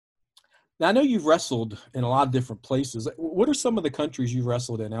 Now, I know you've wrestled in a lot of different places. What are some of the countries you've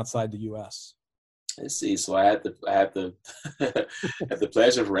wrestled in outside the U.S.? Let's see. So I had the had the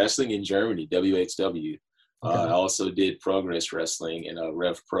pleasure of wrestling in Germany, WXW. Okay. I also did Progress Wrestling in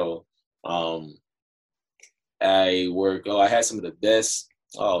Rev Pro. I had some of the best.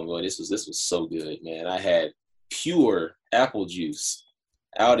 Oh boy, this was so good, man. I had pure apple juice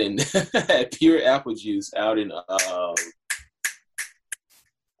out in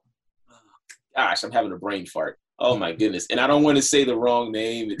gosh, I'm having a brain fart. Oh my goodness. And I don't want to say the wrong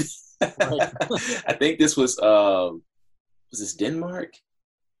name. I think this was this Denmark?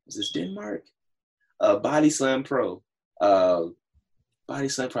 Was this Denmark? Body Slam Pro. I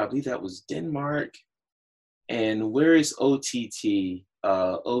believe that was Denmark. And where is OTT?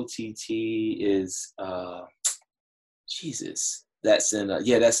 OTT is Jesus. That's in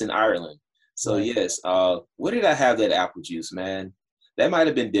Ireland. So right. Yes. Where did I have that apple juice, man? That might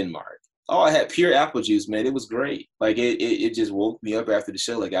have been Denmark. Oh, I had pure apple juice, man. It was great. Like it just woke me up after the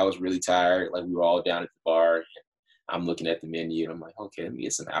show. Like I was really tired. Like we were all down at the bar. And I'm looking at the menu and I'm like, okay, let me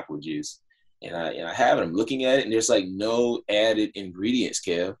get some apple juice. And I have it. I'm looking at it, and there's like no added ingredients,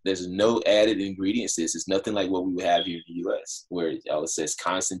 Kev. There's no added ingredients. It's nothing like what we would have here in the U.S., where it says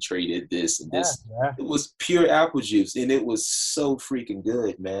concentrated this and this. Yeah. It was pure apple juice, and it was so freaking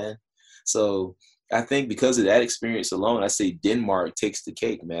good, man. So I think because of that experience alone, I say Denmark takes the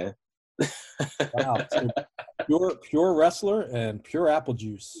cake, man. Wow. So pure wrestler and pure apple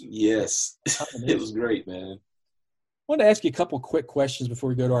juice. Yes. It was great, man. I wanted to ask you a couple quick questions before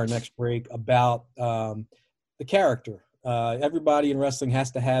we go to our next break about the character. Everybody in wrestling has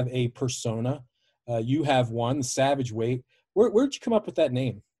to have a persona. You have one, the Savage Weight. Where'd you come up with that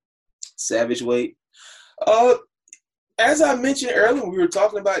name? Savage Weight? As I mentioned earlier, we were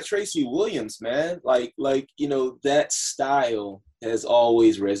talking about Tracy Williams, man. Like you know, that style has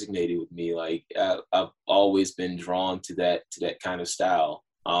always resonated with me. Like I've always been drawn to that kind of style.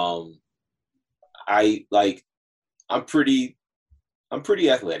 I'm pretty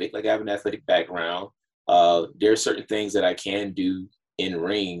athletic. Like I have an athletic background. There are certain things that I can do in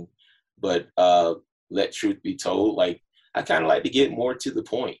ring, but let truth be told, like I kind of like to get more to the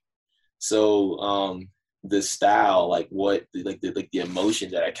point. So the style, like the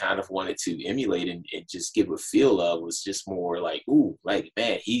emotion that I kind of wanted to emulate and just give a feel of was just more like, ooh, like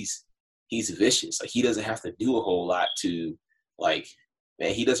man, he's vicious. Like he doesn't have to do a whole lot to like.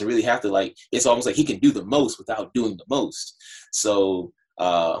 Man, he doesn't really have to like. It's almost like he can do the most without doing the most. So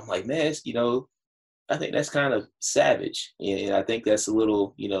I'm like, man, you know, I think that's kind of savage, and I think that's a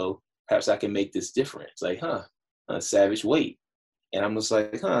little, you know, perhaps I can make this different. It's like, Savage Weight, and I'm just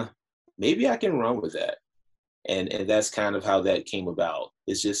like, maybe I can run with that. And that's kind of how that came about.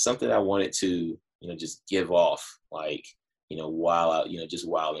 It's just something I wanted to, you know, just give off, like, you know, while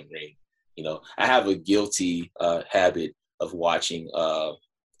in ring. You know, I have a guilty habit of watching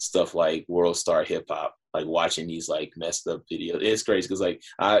stuff like World Star Hip Hop, like watching these like messed up videos. It's crazy because like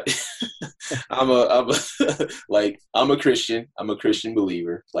I'm a Christian. I'm a Christian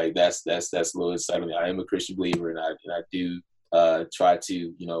believer. Like that's a little inside of me. I am a Christian believer, and I do try to,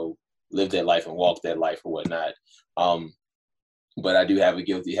 you know, live that life and walk that life or whatnot. But I do have a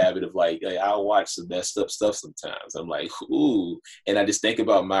guilty habit of like I'll watch some messed up stuff sometimes. I'm like, ooh, and I just think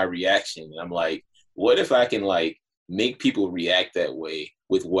about my reaction, and I'm like, what if I can like make people react that way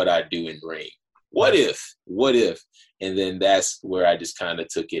with what I do in ring? What if? And then that's where I just kind of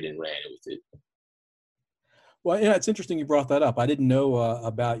took it and ran with it. Well, yeah, it's interesting you brought that up. I didn't know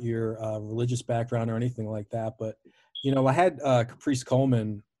about your religious background or anything like that, but you know, I had Caprice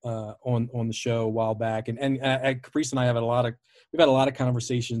Coleman on the show a while back, and Caprice and I we've had a lot of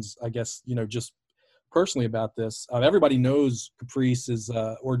conversations, I guess, you know, just personally about this. Everybody knows Caprice is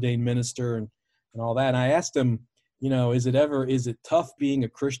ordained minister and all that. And I asked him, you know, is it tough being a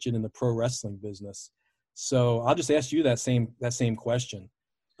Christian in the pro wrestling business? So I'll just ask you that same question.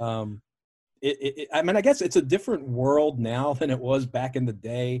 I mean, I guess it's a different world now than it was back in the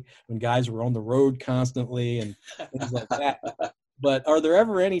day when guys were on the road constantly and things like that. But are there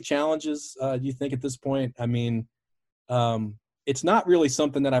ever any challenges, do you think, at this point? I mean, it's not really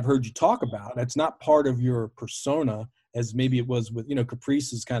something that I've heard you talk about. It's not part of your persona as maybe it was with, you know,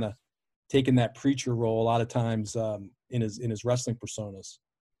 Caprice is kind of taking that preacher role a lot of times in his wrestling personas.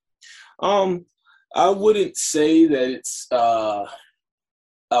 I wouldn't say that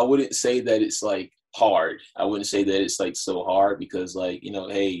it's like hard. I wouldn't say that it's like so hard because like, you know,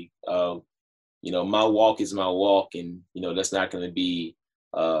 hey, you know, my walk is my walk, and, you know, that's not going to be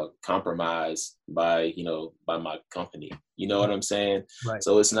compromised by my company. You know what I'm saying? Right.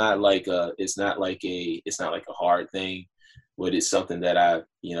 So it's not like a hard thing, but it's something that I,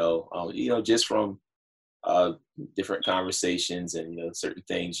 just from different conversations and, you know, certain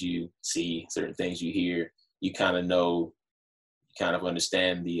things you see, certain things you hear, you kind of know, you kind of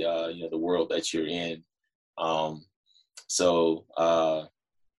understand the, the world that you're in.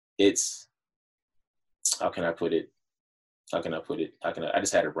 It's, how can I put it? I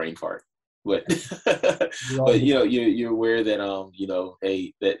just had a brain fart, but, but, you know, you're aware that,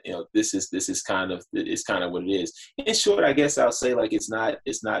 hey, that, this is kind of what it is. In short, I guess I'll say like, it's not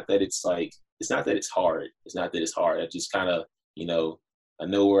that it's hard. It's not that it's hard. I just kind of, I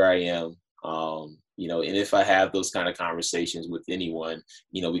know where I am, and if I have those kind of conversations with anyone,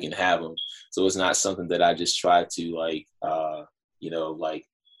 we can have them. So it's not something that I just try to like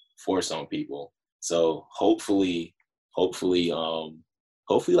force on people. So hopefully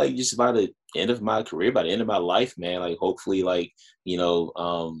like just by the end of my career, by the end of my life, man, like hopefully like,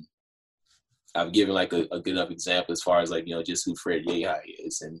 I've given like a good enough example as far as like, just who Fred Yehi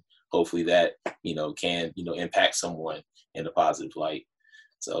is, and hopefully that, can, impact someone in a positive light.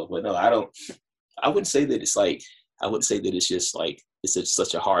 So, but no, I wouldn't say that it's just like, it's just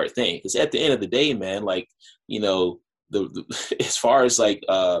such a hard thing. Because at the end of the day, man, like, the as far as like,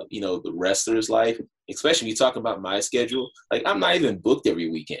 the wrestler's life, especially when you talk about my schedule, like I'm not even booked every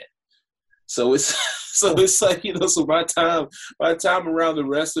weekend. So it's like, so by the time around the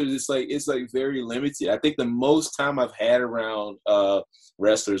wrestlers, it's like very limited. I think the most time I've had around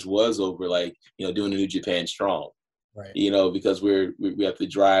wrestlers was over like, doing the New Japan Strong, right? Because we have to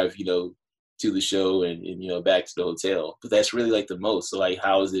drive, to the show and back to the hotel. But that's really like the most. So like,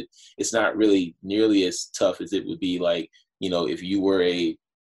 how is it? It's not really nearly as tough as it would be like, if you were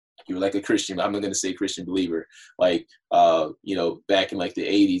like a Christian, I'm not going to say Christian believer, like, back in like the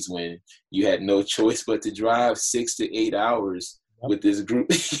 80s when you had no choice but to drive 6 to 8 hours with this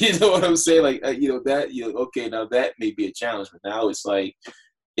group. You know what I'm saying? Like, okay, now that may be a challenge, but now it's like,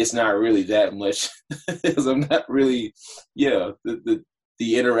 it's not really that much because I'm not really,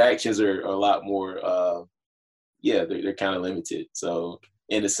 the interactions are a lot more, they're kind of limited. So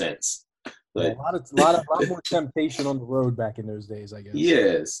in a sense, but a lot more temptation on the road back in those days, I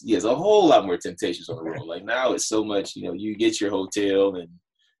guess. Yes, a whole lot more temptations on the road. Like now it's so much, you get your hotel and,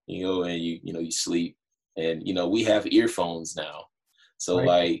 and you sleep, and, we have earphones now. So right.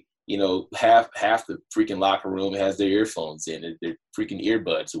 Like, half the freaking locker room has their earphones in, their freaking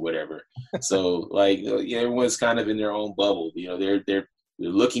earbuds or whatever. So like, everyone's kind of in their own bubble. They're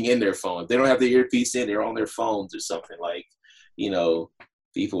looking in their phone. They don't have the earpiece in, they're on their phones or something. Like,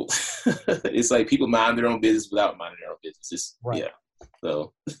 people, it's like people mind their own business without minding their own business. It's, right. Yeah.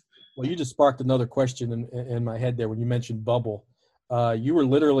 So. Well, you just sparked another question in my head there when you mentioned bubble. You were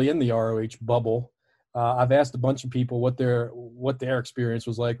literally in the ROH bubble. I've asked a bunch of people what their experience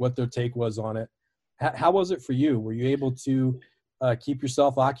was like, what their take was on it. How was it for you? Were you able to keep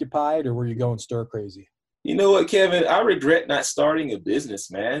yourself occupied, or were you going stir crazy? You know what, Kevin? I regret not starting a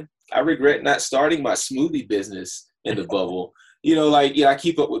business, man. I regret not starting my smoothie business in the bubble. I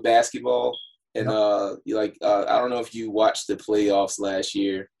keep up with basketball. And I don't know if you watched the playoffs last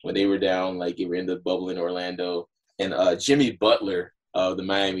year when they were down, like they were in the bubble in Orlando. And Jimmy Butler of the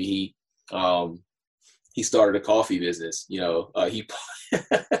Miami Heat, he started a coffee business. He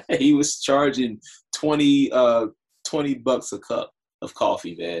was charging $20 a cup of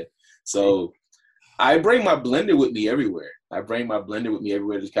coffee, man. So I bring my blender with me everywhere. To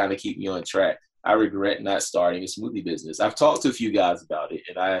kind of keep me on track. I regret not starting a smoothie business. I've talked to a few guys about it,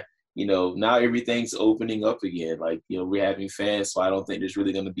 and now everything's opening up again. We're having fans, so I don't think there's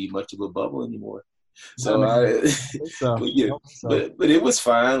really going to be much of a bubble anymore. So, but it was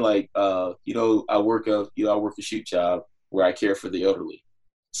fine. I work a shoot job where I care for the elderly.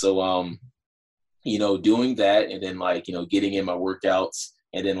 So, doing that, and then getting in my workouts,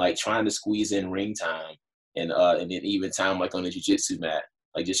 and then trying to squeeze in ring time, and then even time on the jiu-jitsu mat,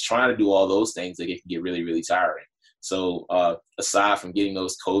 just trying to do all those things, it can get really, really tiring. So aside from getting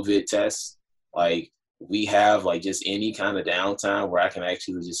those COVID tests, we have just any kind of downtime where I can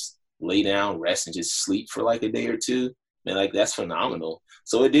actually just lay down, rest, and just sleep for a day or two. And that's phenomenal.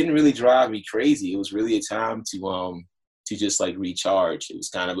 So it didn't really drive me crazy. It was really a time to just recharge. It was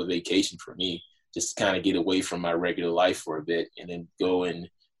kind of a vacation for me, just to kind of get away from my regular life for a bit and then go and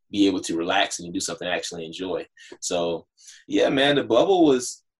be able to relax and do something I actually enjoy. So yeah, man, the bubble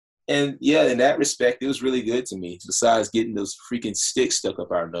was, and yeah, in that respect, it was really good to me. Besides getting those freaking sticks stuck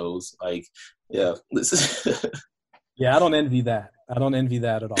up our nose, yeah. Yeah, I don't envy that. I don't envy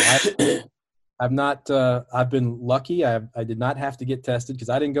that at all. I've not. I've been lucky. I did not have to get tested because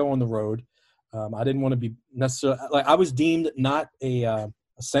I didn't go on the road. I didn't want to be necessarily I was deemed not a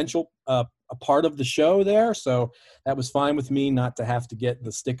essential a part of the show there, so that was fine with me not to have to get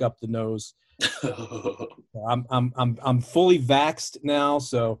the stick up the nose. I'm fully vaxxed now,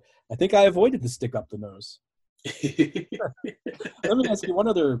 so I think I avoided the stick up the nose. Let me ask you one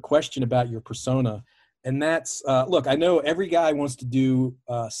other question about your persona, and that's look, I know every guy wants to do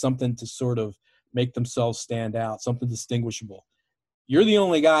something to sort of make themselves stand out, something distinguishable. You're the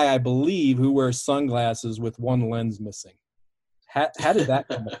only guy, I believe, who wears sunglasses with one lens missing. How did that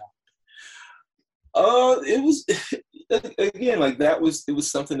come about? It was again it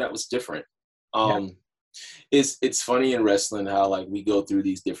was something that was different. It's funny in wrestling how we go through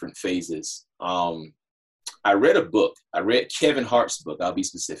these different phases. I read a book. I read Kevin Hart's book. I'll be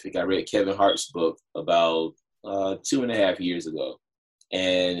specific. I read Kevin Hart's book about 2.5 years ago,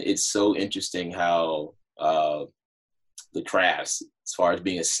 and it's so interesting how the crafts, as far as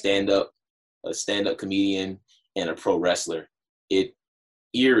being a stand-up comedian and a pro wrestler, it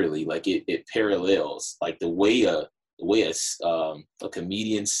eerily it parallels the way a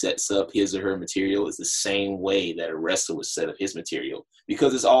comedian sets up his or her material is the same way that a wrestler would set up his material,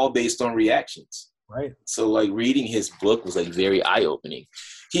 because it's all based on reactions. Right. So reading his book was very eye-opening.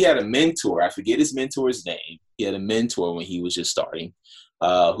 He had a mentor. I forget his mentor's name. He had a mentor when he was just starting,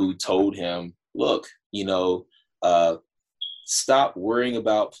 who told him, look, stop worrying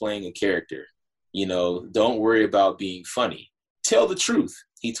about playing a character. Don't worry about being funny. Tell the truth.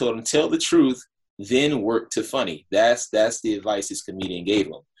 He told him, tell the truth, then work to funny. That's the advice his comedian gave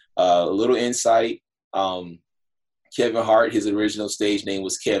him. A little insight. Kevin Hart, his original stage name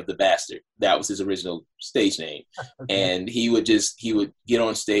was Kev the Bastard. That was his original stage name. Okay. And he would get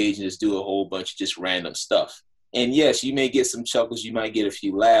on stage and just do a whole bunch of just random stuff. And yes, you may get some chuckles, you might get a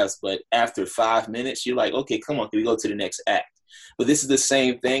few laughs, but after 5 minutes, you're like, okay, come on, can we go to the next act? But this is the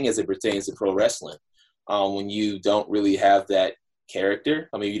same thing as it pertains to pro wrestling. When you don't really have that character,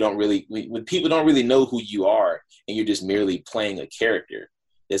 when people don't really know who you are and you're just merely playing a character,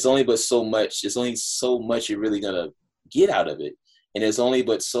 there's only so much you're really going to get out of it. And there's only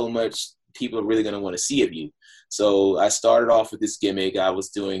but so much people are really going to want to see of you. So I started off with this gimmick. I was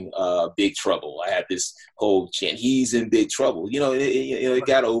doing Big Trouble. I had this whole chant, he's in big trouble. It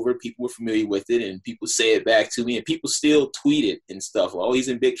got over. People were familiar with it, and people say it back to me, and people still tweet it and stuff. Oh, he's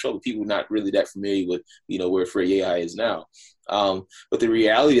in big trouble. People not really that familiar with, where Fred Yehi is now. But the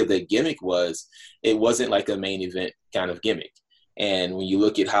reality of that gimmick was it wasn't like a main event kind of gimmick. And when you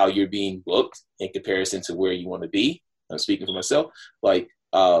look at how you're being booked in comparison to where you want to be, I'm speaking for myself,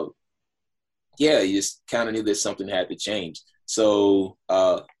 you just kind of knew that something had to change. So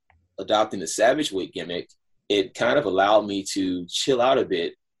adopting the Savage Weight gimmick, it kind of allowed me to chill out a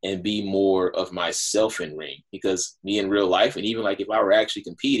bit and be more of myself in ring, because me in real life, and even like if I were actually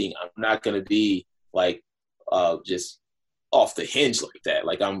competing, I'm not going to be like just off the hinge like that.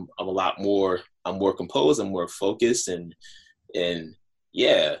 Like I'm more composed, I'm more focused, and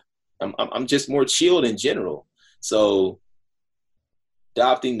yeah, I'm just more chilled in general. So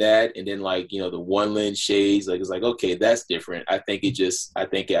adopting that, and then like, the one lens shades, like it's like, okay, that's different. I think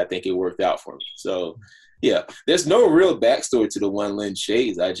it worked out for me. So yeah, there's no real backstory to the one lens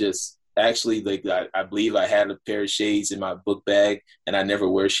shades. I just actually, like, I believe I had a pair of shades in my book bag, and I never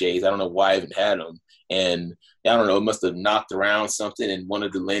wear shades. I don't know why I even had them. And I don't know, it must have knocked around something, and one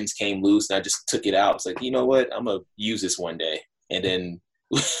of the lens came loose, and I just took it out. It's like, you know what? I'm going to use this one day. And then,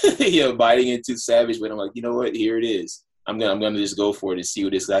 biting into savage, but I'm like, you know what? Here it is. I'm gonna just go for it and see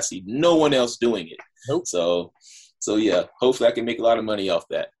what it is. I see no one else doing it. Nope. So yeah, hopefully I can make a lot of money off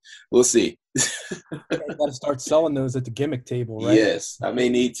that. We'll see. You got to start selling those at the gimmick table, right? Yes, I may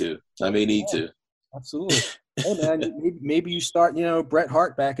need to. Absolutely. Hey man, maybe you start. Bret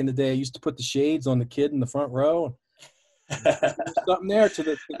Hart back in the day used to put the shades on the kid in the front row. There's something there to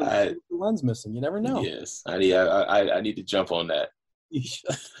the lens missing. You never know. Yes, I need to jump on that.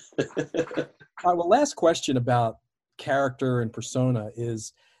 All right. Well, last question about character and persona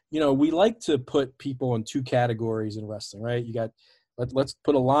is, we like to put people in two categories in wrestling, right? You got, let's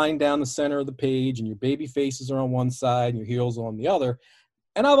put a line down the center of the page, and your baby faces are on one side and your heels on the other.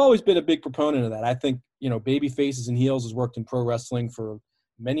 And I've always been a big proponent of that. I think, baby faces and heels has worked in pro wrestling for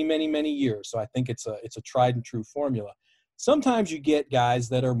many, many, many years. So I think it's a tried and true formula. Sometimes you get guys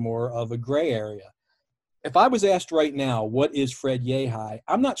that are more of a gray area. If I was asked right now, what is Fred Yehi?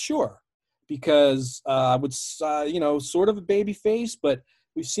 I'm not sure, because I would, sort of a baby face, but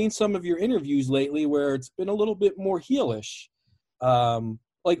we've seen some of your interviews lately where it's been a little bit more heelish.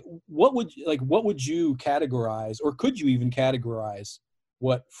 What would you categorize, or could you even categorize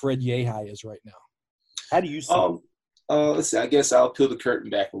what Fred Yehi is right now? How do you see it? Let's see. I guess I'll peel the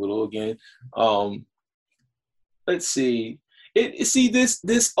curtain back a little again. Let's see.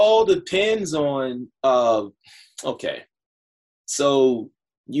 This all depends on. Okay, so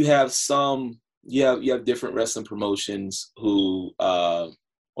you have different wrestling promotions who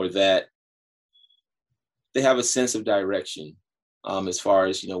or that they have a sense of direction as far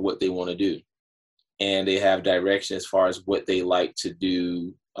as what they want to do, and they have direction as far as what they like to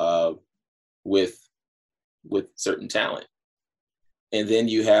do with certain talent. And then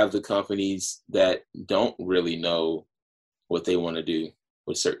you have the companies that don't really know what they want to do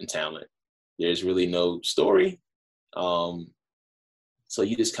with certain talent. There's really no story. So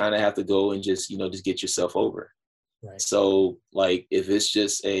you just kind of have to go and just get yourself over. Right. So like, if it's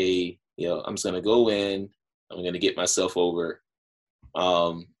just I'm just going to go in, I'm going to get myself over.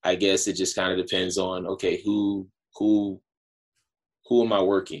 I guess it just kind of depends on, okay, who am I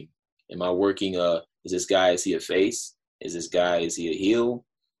working? Am I working, is this guy, is he a face? Is this guy, is he a heel?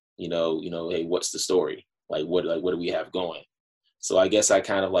 Hey, what's the story? Like, what do we have going? So I guess I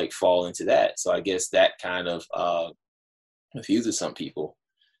kind of like fall into that. So I guess that kind of confuses some people.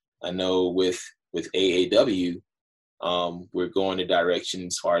 I know with AAW, we're going the direction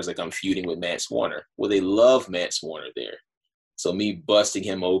as far as like I'm feuding with Mance Warner. Well, they love Mance Warner there. So me busting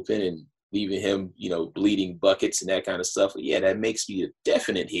him open and leaving him, bleeding buckets and that kind of stuff, yeah, that makes me a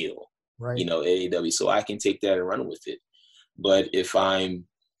definite heel. Right. AAW. So I can take that and run with it. But if I'm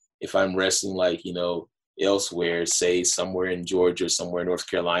wrestling like, elsewhere, say somewhere in Georgia or somewhere in North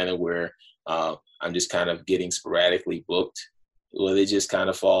Carolina, where I'm just kind of getting sporadically booked, well, it just kind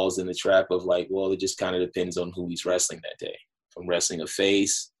of falls in the trap of like, well, it just kind of depends on who he's wrestling that day. If I'm wrestling a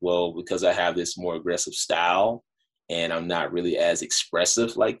face, well, because I have this more aggressive style and I'm not really as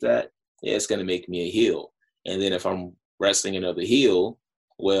expressive like that, yeah, it's going to make me a heel. And then if I'm wrestling another heel,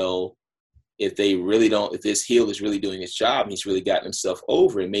 well, if this heel is really doing his job and he's really gotten himself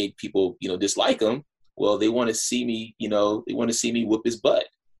over and made people, dislike him, well, they want to see me, whoop his butt.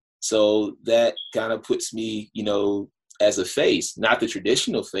 So that kind of puts me, as a face, not the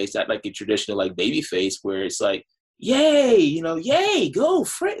traditional face, not like a traditional like baby face where it's like, yay, yay, go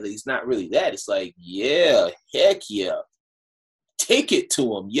Fred. It's not really that. It's like, yeah, heck yeah, take it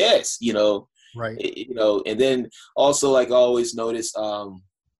to him. Yes, right. And then also like I always notice,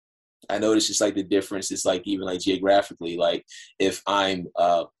 I notice just like the difference is like even like geographically, like if I'm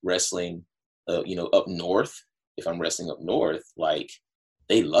wrestling, up north, if I'm wrestling up north, like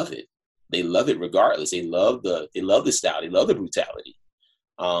they love it. They love it regardless. They love the style. They love the brutality.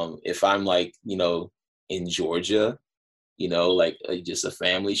 If I'm like, in Georgia, like just a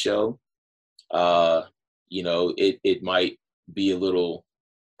family show, it might be a little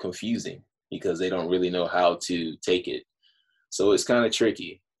confusing because they don't really know how to take it. So it's kind of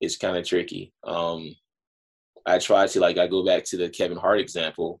tricky. it's kind of tricky. I try to, like, I go back to the Kevin Hart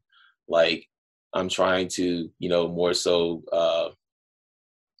example. Like, I'm trying to, more so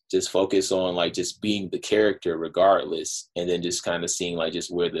just focus on, like, just being the character regardless, and then just kind of seeing, like,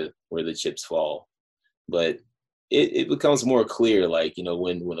 just where the chips fall. But it becomes more clear, like,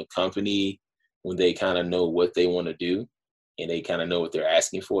 when a company, when they kind of know what they want to do and they kind of know what they're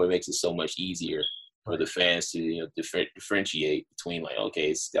asking for, it makes it so much easier for the fans to differentiate between, like,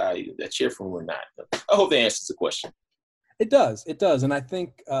 okay, it's guy that cheer for him or not. I hope that answers the question. It does, and I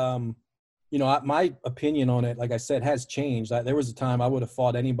think my opinion on it, like I said, has changed. There was a time I would have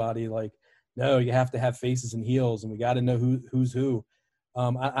fought anybody like, no, you have to have faces and heels, and we got to know who's who.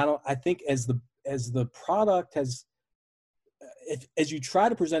 I think as the product has, as you try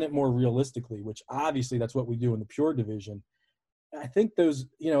to present it more realistically, which obviously that's what we do in the pure division, I think those,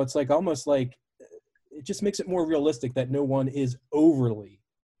 it's like almost like it just makes it more realistic that no one is overly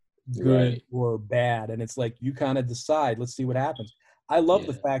good or bad. And it's like, you kind of decide, let's see what happens. I love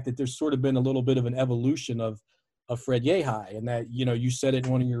the fact that there's sort of been a little bit of an evolution of Fred Yehi, and that, you said it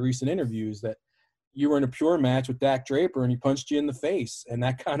in one of your recent interviews that you were in a pure match with Dak Draper and he punched you in the face, and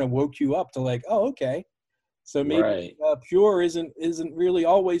that kind of woke you up to, like, oh, okay. So maybe pure isn't really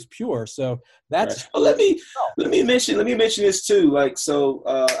always pure. So that's well, let me mention this too. Like, so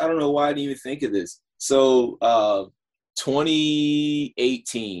I don't know why I didn't even think of this. So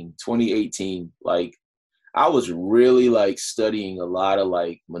 2018, like, I was really, like, studying a lot of,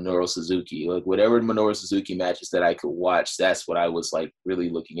 like, Minoru Suzuki, like, whatever Minoru Suzuki matches that I could watch, that's what I was, like, really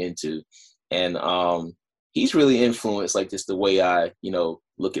looking into. And he's really influenced, like, just the way I,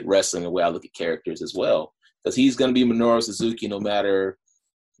 look at wrestling, the way I look at characters as well, because he's going to be Minoru Suzuki no matter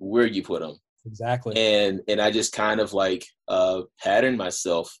where you put him. Exactly. And I just kind of, like, patterned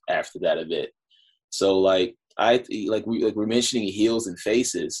myself after that a bit. So, like, we're mentioning heels and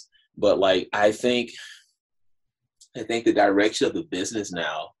faces, but, like, I think the direction of the business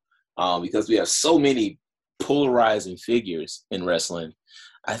now, because we have so many polarizing figures in wrestling,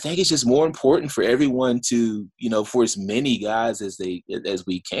 I think it's just more important for everyone to, for as many guys as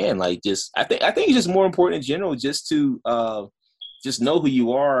we can, like, just, I think it's just more important in general just to just know who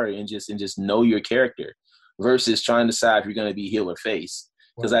you are and just know your character versus trying to decide if you're going to be heel or face.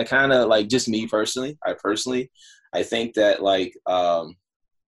 Because I kind of, like, just me personally, I think that, like,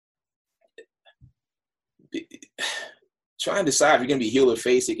 trying to decide if you're going to be heel or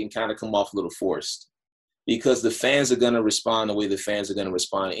face, it can kind of come off a little forced, because the fans are going to respond the way the fans are going to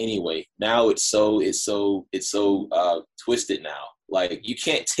respond anyway. Now it's so twisted now. Like, you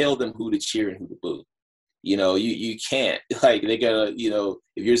can't tell them who to cheer and who to boo. You can't. Like, they're gonna,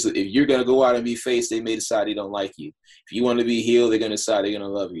 if you're gonna go out and be face, they may decide they don't like you. If you want to be heel, they're gonna decide they're gonna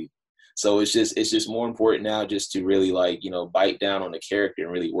love you. So it's just more important now just to really, like, bite down on the character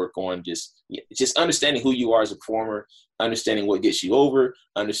and really work on just understanding who you are as a performer, understanding what gets you over,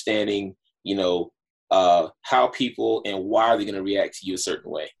 understanding, how people and why are they going to react to you a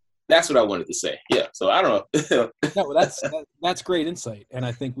certain way. That's what I wanted to say. Yeah. So I don't know. No, that's great insight. And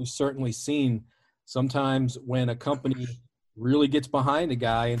I think we've certainly seen sometimes when a company really gets behind a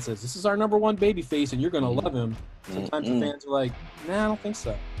guy and says, this is our number one baby face and you're going to love him. Sometimes the fans are like, nah, I don't think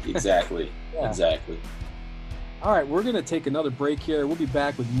so. Exactly. Yeah. Exactly. All right. We're going to take another break here. We'll be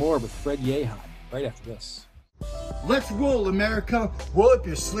back with more with Fred Yehi right after this. Let's roll, America. Roll up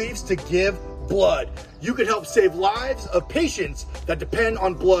your sleeves to give blood. You can help save lives of patients that depend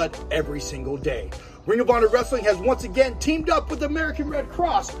on blood every single day. Ring of Honor Wrestling has once again teamed up with the American Red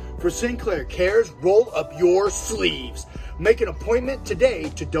Cross for Sinclair Cares Roll Up Your Sleeves. Make an appointment today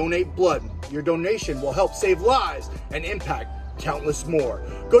to donate blood. Your donation will help save lives and impact countless more.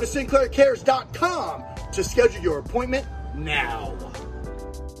 Go to SinclairCares.com to schedule your appointment now.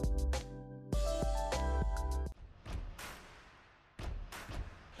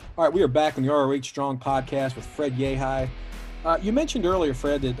 All right, we are back on the ROH Strong podcast with Fred Yehi. You mentioned earlier,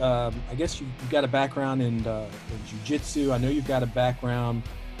 Fred, that I guess you've got a background in jiu-jitsu. I know you've got a background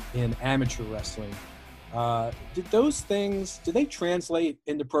in amateur wrestling. Did those things, did they translate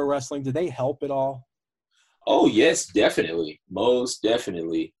into pro wrestling? Did they help at all? Oh, yes, definitely. Most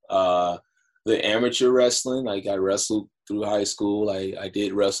definitely. The amateur wrestling, like, I wrestled through high school. I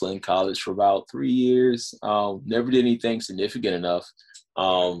did wrestle in college for about 3 years. Never did anything significant enough.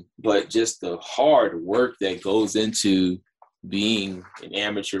 But just the hard work that goes into being an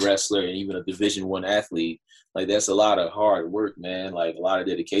amateur wrestler and even a Division I athlete, like, that's a lot of hard work, man, like a lot of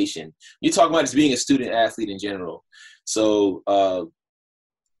dedication. You're talking about just being a student athlete in general. So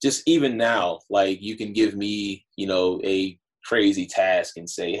just even now, like, you can give me, a crazy task and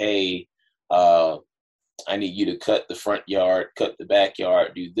say, hey, I need you to cut the front yard, cut the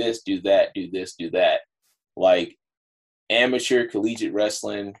backyard, do this, do that, do this, do that. Like amateur collegiate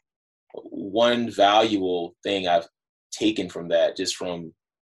wrestling, one valuable thing I've taken from that, just from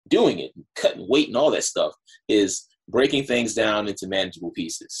doing it, cutting weight and all that stuff, is breaking things down into manageable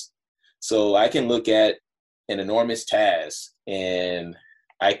pieces. So I can look at an enormous task and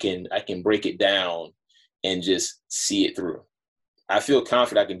I can break it down and just see it through. I feel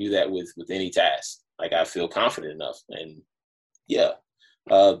confident I can do that with any task. Like I feel confident enough. And yeah,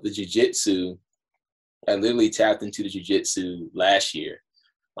 the jiu-jitsu, I literally tapped into the jiu-jitsu last year.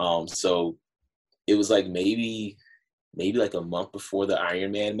 So it was like maybe like a month before the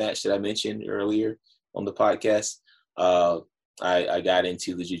Ironman match that I mentioned earlier on the podcast. I got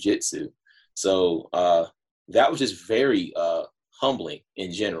into the jiu-jitsu. So that was just very humbling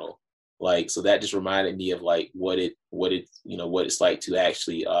in general. Like, so that just reminded me of like what it's like to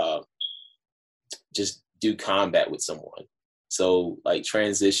actually just do combat with someone. So like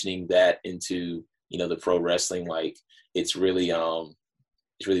transitioning that into, the pro wrestling, like it's really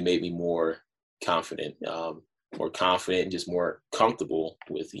made me more confident and just more comfortable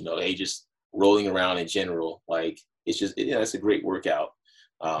with, hey, just rolling around in general. Like it's just, it's a great workout.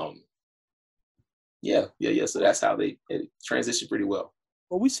 Yeah. So that's how it transitioned pretty well.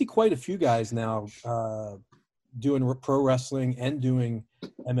 Well, we see quite a few guys now doing pro wrestling and doing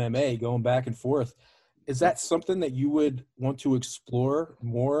MMA, going back and forth. Is that something that you would want to explore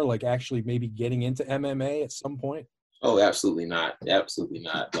more, like actually maybe getting into MMA at some point? Oh, absolutely not. Absolutely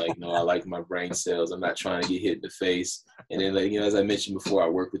not. Like, no, I like my brain cells. I'm not trying to get hit in the face. And then, like, as I mentioned before, I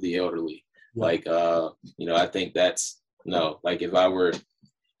work with the elderly. Yeah. Like, I think that's, like if I would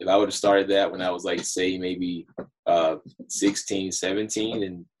have started that when I was like, say maybe 16,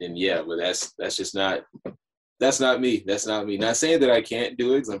 17, and yeah, but that's just not, that's not me. That's not me. Not saying that I can't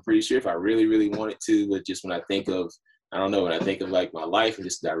do it, because I'm pretty sure if I really, really wanted to, but just when I think of, when I think of like my life and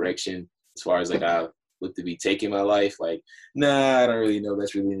just direction, as far as like I look to be taking my life, like, nah, I don't really know.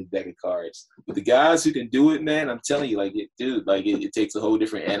 That's really in the deck of cards. But the guys who can do it, man, I'm telling you, like, it takes a whole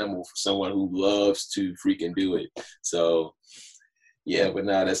different animal for someone who loves to freaking do it. So, yeah, but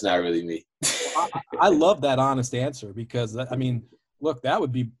no, that's not really me. I love that honest answer, because I mean, look, that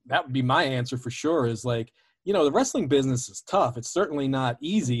would be my answer for sure. Is like, the wrestling business is tough. It's certainly not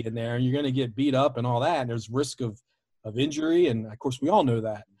easy in there, and you're going to get beat up and all that. And there's risk of injury, and of course we all know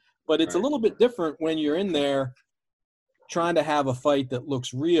that. But it's a little bit different when you're in there trying to have a fight that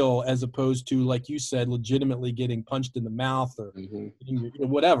looks real, as opposed to, like you said, legitimately getting punched in the mouth or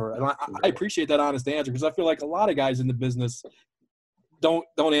whatever. And I appreciate that honest answer, because I feel like a lot of guys in the business don't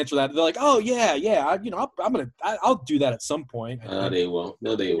answer that. They're like, oh yeah, I'll do that at some point. No, they won't.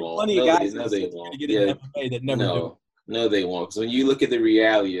 Plenty of guys won't. Get into MMA that never do. No, they won't. Because when you look at the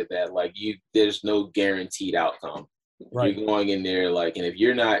reality of that, like there's no guaranteed outcome. Right. You're going in there, like, and if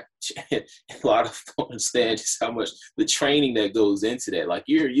you're not, a lot of people don't understand just how much the training that goes into that. Like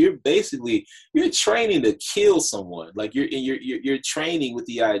you're training to kill someone. Like you're training with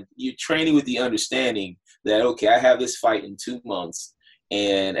the understanding that, okay, I have this fight in 2 months.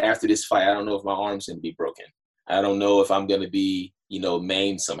 And after this fight, I don't know if my arm's going to be broken. I don't know if I'm going to be,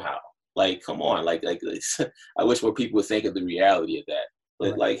 maimed somehow. Like, come on. Like, I wish more people would think of the reality of that.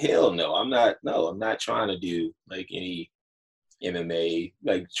 But like, hell no, I'm not trying to do like any MMA,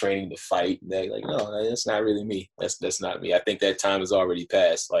 like training to fight. Like, no, that's not really me. That's not me. I think that time has already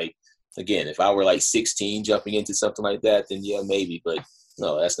passed. Like, again, if I were like 16 jumping into something like that, then yeah, maybe. But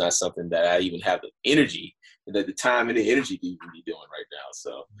no, that's not something that I even have the energy, the time and the energy to even be doing right now.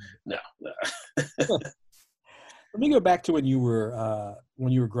 So no. Let me go back to when you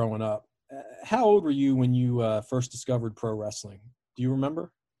were growing up. How old were you when you first discovered pro wrestling? Do you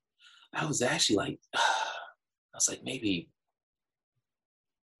remember? I was actually maybe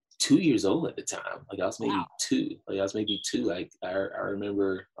 2 years old at the time. Like I was maybe two. Like I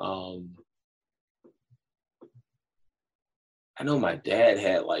remember. I know my dad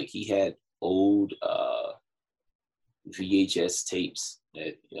had old VHS tapes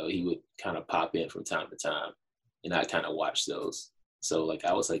that he would kind of pop in from time to time, and I kind of watched those. So like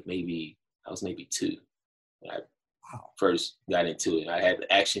I was maybe two when I first got into it. I had the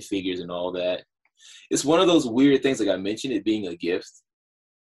action figures and all that. It's one of those weird things, like I mentioned, it being a gift.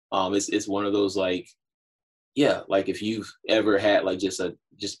 It's one of those like if you've ever had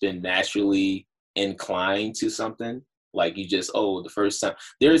just been naturally inclined to something, like you just the first time.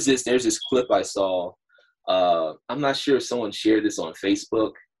 There's this clip I saw. I'm not sure if someone shared this on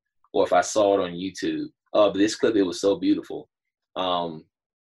Facebook or if I saw it on YouTube. But this clip, it was so beautiful.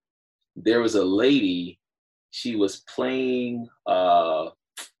 There was a lady. She was playing, I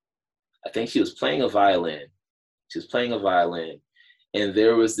I think she was playing a violin. And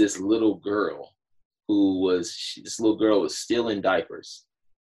there was this little girl this little girl was still in diapers.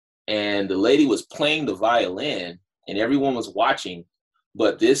 And the lady was playing the violin and everyone was watching,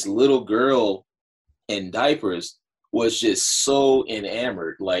 but this little girl in diapers was just so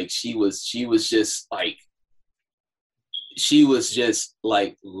enamored. Like she was just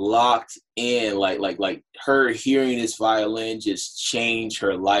locked in, like her hearing this violin just changed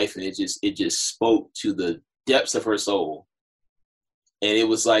her life, and it just spoke to the depths of her soul. And it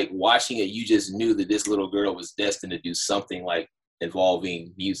was like watching it, you just knew that this little girl was destined to do something like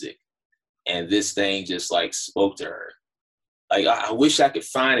involving music. And this thing just like spoke to her. Like, I wish I could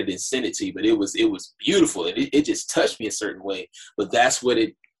find it and send it to you, but it was beautiful. And it just touched me a certain way. But that's what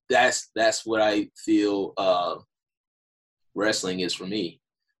I feel wrestling is for me.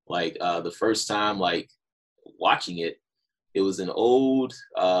 Like the first time like watching it, it was an older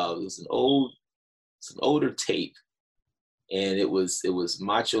tape. And it was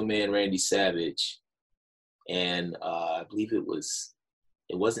Macho Man Randy Savage, and I believe it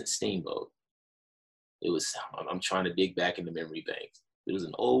wasn't Steamboat. I'm trying to dig back in the memory bank. It was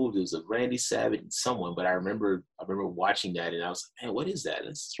a Randy Savage and someone, but I remember watching that, and I was like, man, what is that?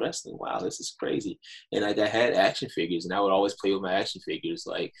 This is wrestling. Wow, this is crazy. And like I had action figures, and I would always play with my action figures.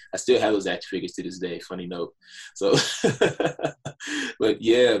 Like I still have those action figures to this day. Funny note. So, but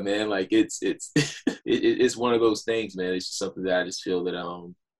yeah, man, like it's one of those things, man. It's just something that I just feel that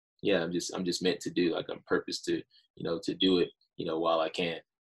I'm just meant to do. Like I'm purposed to do it, while I can.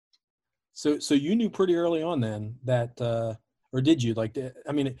 So you knew pretty early on then that. Or did you? Like,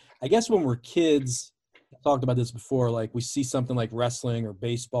 I mean, I guess when we're kids, I talked about this before, like we see something like wrestling or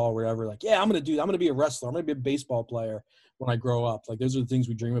baseball or whatever, like, yeah, I'm going to be a wrestler. I'm going to be a baseball player when I grow up. Like, those are the things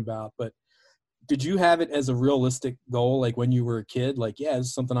we dream about. But did you have it as a realistic goal, like when you were a kid, like, yeah, this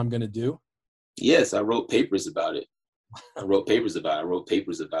is something I'm going to do? Yes, I wrote papers about it. I wrote papers about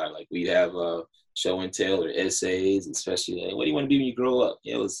it. Like we'd have show and tell or essays, especially, like, what do you want to be when you grow up?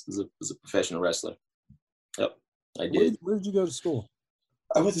 Yeah, it was a professional wrestler. Yep. I did. Where did you go to school?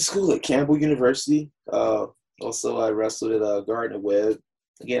 I went to school at Campbell University. Also, I wrestled at Gardner Webb.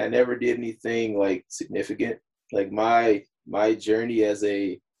 Again, I never did anything like significant. Like my journey as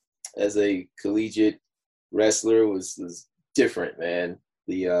a collegiate wrestler was different, man.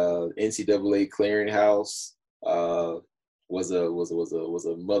 The NCAA clearinghouse was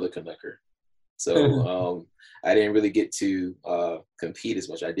a mother canucker. So I didn't really get to compete as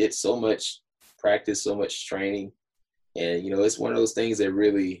much. I did so much practice, so much training. And, it's one of those things that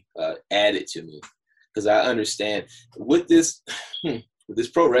really added to me, because I understand with this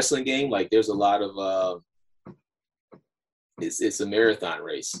pro wrestling game, like there's a lot of it's a marathon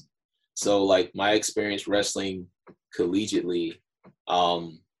race. So like my experience wrestling collegiately,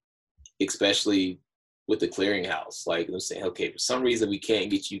 especially with the clearinghouse, like I'm saying, okay, for some reason we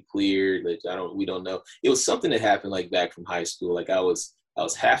can't get you cleared. Like we don't know. It was something that happened like back from high school. Like I was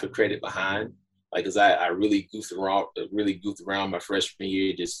half a credit behind. Like, cause I really goofed around my freshman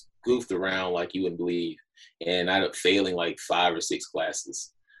year, just goofed around like you wouldn't believe. And I ended up failing like 5 or 6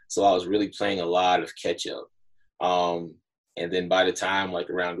 classes. So I was really playing a lot of catch up. And then by the time like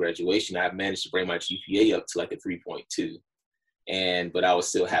around graduation, I managed to bring my GPA up to like a 3.2. But I was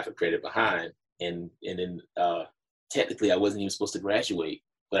still half a credit behind. And then technically I wasn't even supposed to graduate,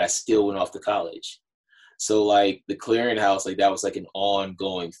 but I still went off to college. So like the clearinghouse, like that was like an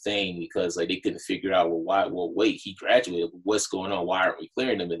ongoing thing, because like they couldn't figure out, wait, he graduated, what's going on? Why aren't we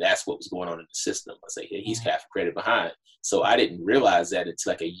clearing him? And that's what was going on in the system. I was like, hey, he's half credit behind. So I didn't realize that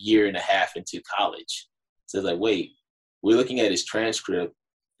until like a year and a half into college. So it's like, wait, we're looking at his transcript.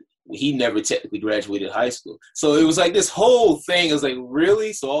 He never technically graduated high school. So it was like this whole thing. I was like,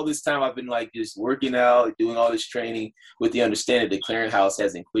 really? So all this time I've been like just working out, doing all this training with the understanding that the clearinghouse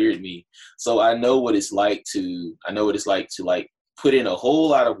hasn't cleared me. So I know what it's like to like put in a whole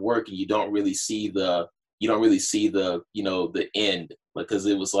lot of work, and you don't really see the the end, because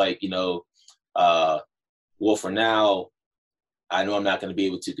it was like, well, for now, I know I'm not going to be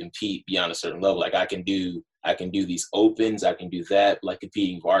able to compete beyond a certain level. Like I can do these opens, I can do that, like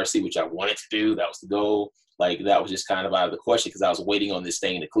competing varsity, which I wanted to do. That was the goal. Like that was just kind of out of the question, because I was waiting on this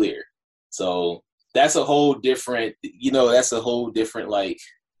thing to clear. So that's a whole different, like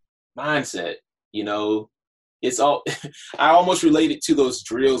mindset, It's all, I almost relate it to those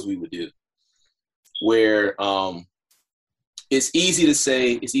drills we would do, where it's easy to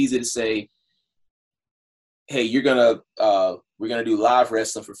say, hey, we're gonna do live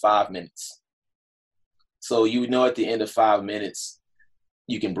wrestling for 5 minutes. So at the end of 5 minutes,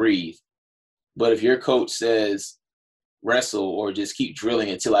 you can breathe. But if your coach says, wrestle or just keep drilling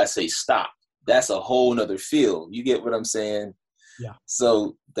until I say stop. That's a whole nother field. You get what I'm saying? Yeah.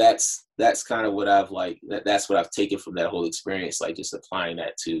 So that's kind of what that's what I've taken from that whole experience, like just applying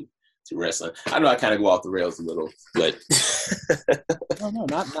that to wrestling. I know I kind of go off the rails a little, but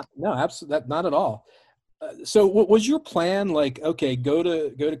no, absolutely not at all. So what was your plan? Like, okay, go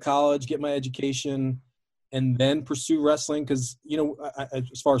to college, get my education, and then pursue wrestling? Because, you know,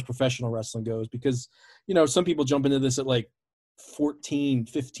 as far as professional wrestling goes, because, you know, some people jump into this at like 14,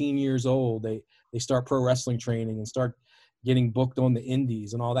 15 years old. They start pro wrestling training and start getting booked on the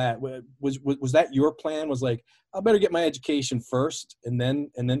indies and all that. Was that your plan? Was like, I better get my education first and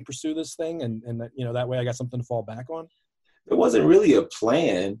then pursue this thing, and that, you know, that way I got something to fall back on? There wasn't really a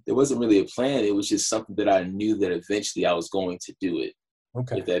plan. It was just something that I knew that eventually I was going to do it.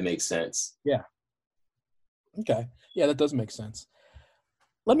 Okay. If that makes sense. Yeah. Okay. Yeah, that does make sense.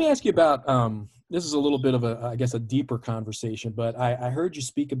 Let me ask you about, this is a little bit of a deeper conversation, but I heard you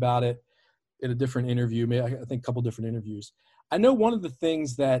speak about it in a different interview, maybe I think a couple different interviews. I know one of the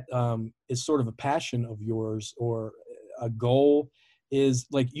things that is sort of a passion of yours or a goal is,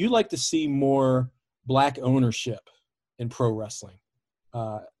 like, you like to see more Black ownership in pro wrestling.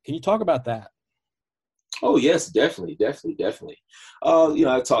 Can you talk about that? Oh yes, definitely. You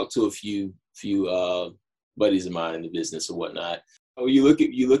know, I talked to a few buddies of mine in the business or whatnot. You look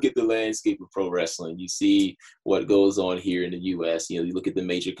at the landscape of pro wrestling, you see what goes on here in the U.S. You know, you look at the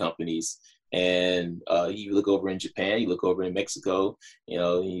major companies, and you look over in Japan, you look over in Mexico. You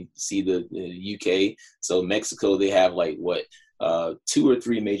know, you see the UK. So Mexico, they have like 2 or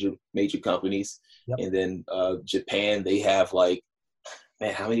 3 major companies. Yep. And then Japan, they have like,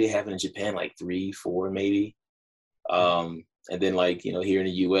 man, how many do they have in Japan? Like 3, 4 maybe. And then, like, you know, here in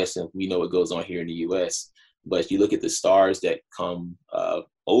the U.S., and we know what goes on here in the U.S., but you look at the stars that come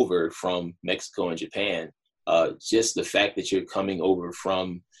over from Mexico and Japan, just the fact that you're coming over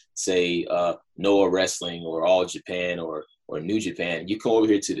from, say, Noah Wrestling or All Japan or New Japan, you come over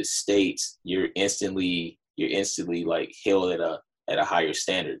here to the States, you're instantly like held at a higher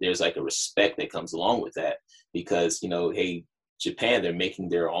standard. There's like a respect that comes along with that, because, you know, hey, Japan, they're making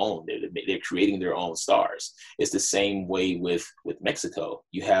their own. They're creating their own stars. It's the same way with Mexico.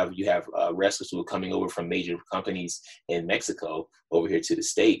 You have wrestlers who are coming over from major companies in Mexico over here to the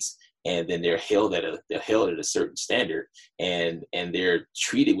States, and then they're held at a certain standard, and they're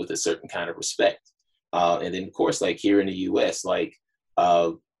treated with a certain kind of respect. And then, of course, like here in the U.S., like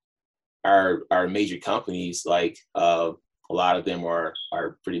our major companies, like a lot of them are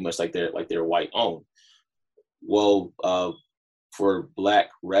pretty much like they're white owned. Well, for Black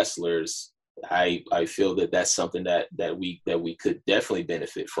wrestlers, I feel that that's something that we could definitely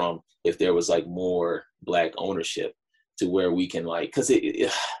benefit from if there was like more Black ownership, to where we can, like, because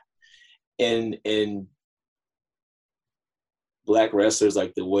in Black wrestlers,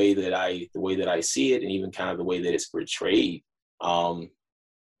 like the way that I see it, and even kind of the way that it's portrayed,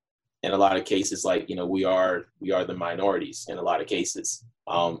 in a lot of cases, like, you know, we are the minorities in a lot of cases.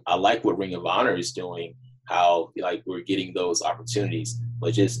 I like what Ring of Honor is doing, how, like, we're getting those opportunities,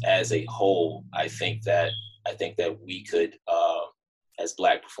 but just as a whole, I think that we could, as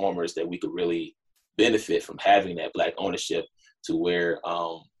Black performers, that we could really benefit from having that Black ownership, to where,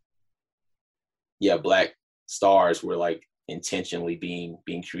 Black stars were like intentionally being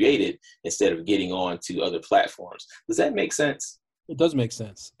created instead of getting on to other platforms. Does that make sense? It does make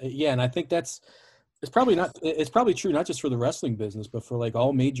sense. Yeah, and I think it's probably true, not just for the wrestling business, but for like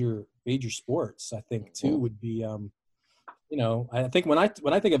all major sports. I think too would be, you know, I think when I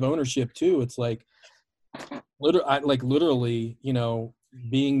think of ownership too, it's like literally, you know,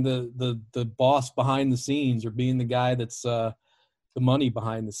 being the boss behind the scenes, or being the guy that's the money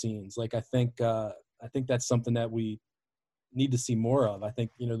behind the scenes. Like, I think that's something that we need to see more of. I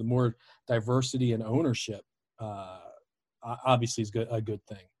think, you know, the more diversity and ownership, obviously is a good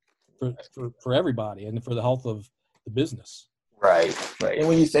thing for everybody and for the health of the business. Right. And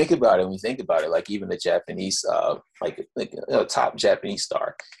when you think about it, like even the Japanese, like a top Japanese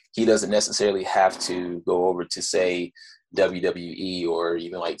star, he doesn't necessarily have to go over to, say, WWE or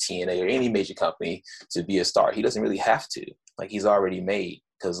even like TNA or any major company to be a star. He doesn't really have to. Like, he's already made,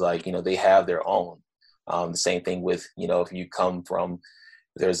 because, like, you know, they have their own. The same thing with, you know, if you come from,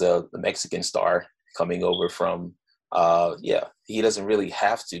 there's a Mexican star coming over from, he doesn't really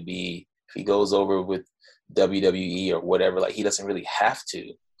have to be, if he goes over with WWE or whatever, like, he doesn't really have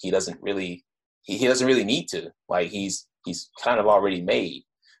to. He doesn't really need to. Like, he's kind of already made.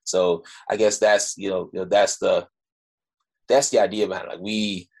 So I guess that's, you know, that's the idea behind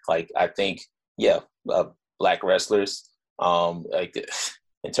it. I think, Black wrestlers, like,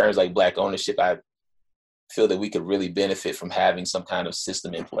 in terms of like Black ownership, I feel that we could really benefit from having some kind of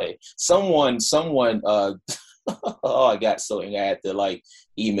system in play. Someone, oh, I got so angry. I had to like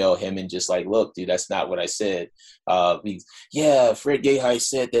email him and just like, look, dude, that's not what I said. Fred Gahey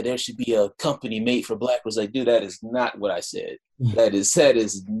said that there should be a company made for Black. I was like, dude, that is not what I said. That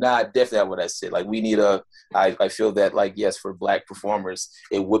is not definitely not what I said. Like, we need I feel that, like, yes, for Black performers,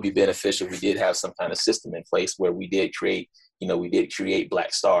 it would be beneficial if we did have some kind of system in place where we did create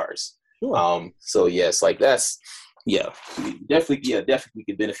Black stars. Sure. So yes, like definitely we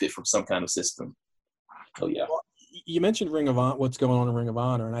could benefit from some kind of system. Oh yeah. Well, you mentioned Ring of Honor, what's going on in Ring of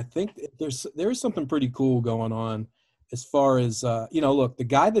Honor, and I think there is something pretty cool going on as far as look, the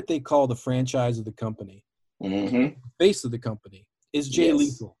guy that they call the franchise of the company, face of the company, is Jay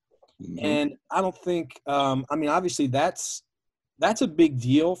Lethal, and I don't think obviously that's a big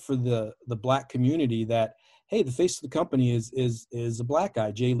deal for the Black community that, hey, the face of the company is a Black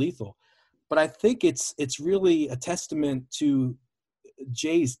guy, Jay Lethal. But I think it's really a testament to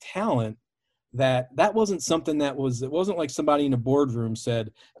Jay's talent that wasn't something it wasn't like somebody in a boardroom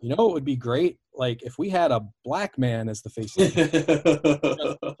said, it would be great, like, if we had a Black man as the face of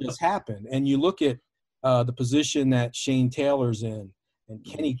the company. It just happened. And you look at the position that Shane Taylor's in, and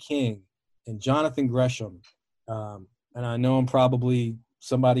Kenny King, and Jonathan Gresham, and I know I'm probably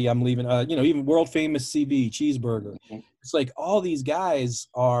somebody I'm leaving, even world famous CV Cheeseburger. It's like all these guys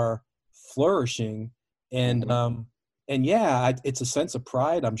are flourishing, and it's a sense of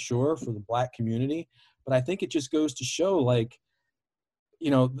pride, I'm sure, for the Black community. But I think it just goes to show, like,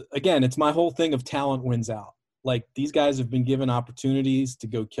 again, it's my whole thing of talent wins out. Like, these guys have been given opportunities to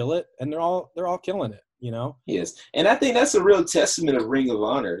go kill it, and they're all killing it. Yes, and I think that's a real testament of Ring of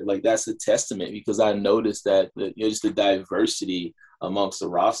Honor. Like, that's a testament, because I noticed that just the diversity amongst the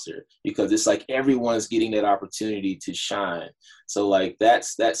roster, because it's like everyone's getting that opportunity to shine. So like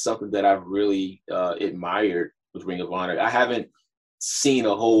that's something that I've really admired with Ring of Honor. I haven't seen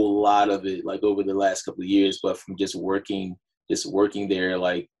a whole lot of it like over the last couple of years, but from just working there,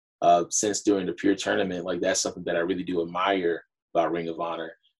 like since during the Pure tournament, like that's something that I really do admire about Ring of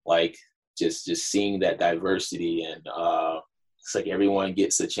Honor. Like just seeing that diversity, and it's like everyone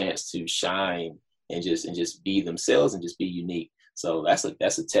gets a chance to shine and just be themselves and just be unique. So that's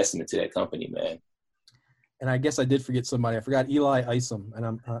a testament to that company, man. And I guess I did forget somebody. I forgot Eli Isom, and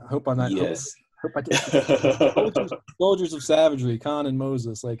I hope I'm not. Yes. Hope I did. Soldiers of Savagery, Khan and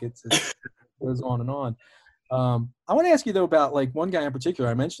Moses. Like it goes on and on. I want to ask you though about like one guy in particular.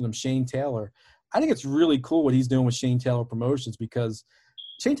 I mentioned him, Shane Taylor. I think it's really cool what he's doing with Shane Taylor Promotions, because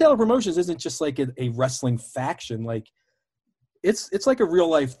Shane Taylor Promotions isn't just like a wrestling faction. Like it's like a real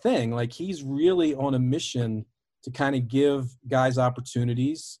life thing. Like he's really on a mission to kind of give guys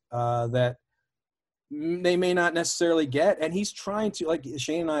opportunities that they may not necessarily get. And he's trying to, like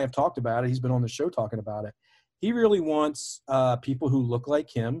Shane and I have talked about it. He's been on the show talking about it. He really wants people who look like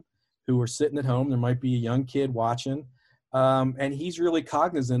him, who are sitting at home. There might be a young kid watching. And he's really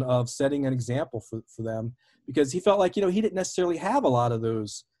cognizant of setting an example for them, because he felt like, he didn't necessarily have a lot of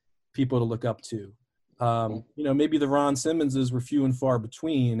those people to look up to. Maybe the Ron Simmonses were few and far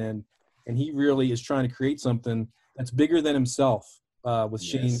between, and he really is trying to create something that's bigger than himself with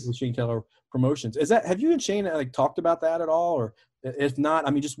Shane Taylor Promotions. Have you and Shane like talked about that at all? Or if not,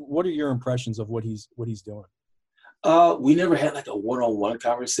 just what are your impressions of what he's doing? We never had like a one-on-one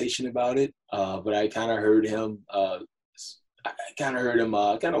conversation about it, but I kind of heard him. I kind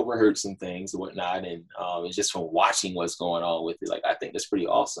of overheard some things and whatnot, and it's just from watching what's going on with it. Like, I think that's pretty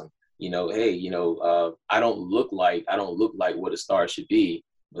awesome. I don't look like what a star should be,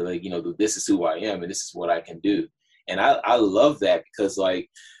 but like, this is who I am and this is what I can do. And I love that, because like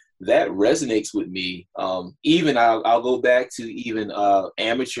that resonates with me. Even I'll go back to even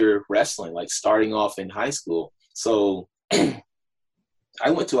amateur wrestling, like starting off in high school. So I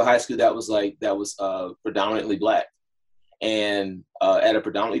went to a high school that was predominantly Black. And at a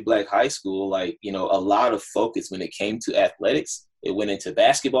predominantly Black high school, like, a lot of focus when it came to athletics, it went into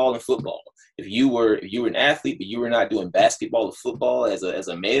basketball and football. If you were an athlete, but you were not doing basketball or football as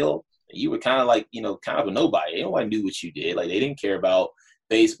a male, you were kind of like, kind of a nobody. Nobody knew what you did. Like, they didn't care about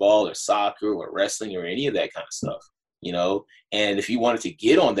baseball or soccer or wrestling or any of that kind of stuff, And if you wanted to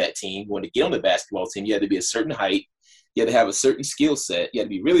get on that team, you wanted to get on the basketball team, you had to be a certain height. You had to have a certain skill set. You had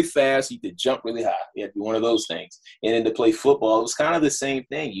to be really fast. You could jump really high. You had to be one of those things. And then to play football, it was kind of the same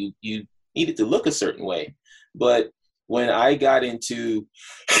thing. You needed to look a certain way. But when I got into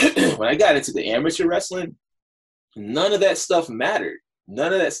the amateur wrestling, none of that stuff mattered.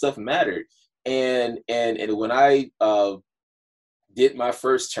 And when I did my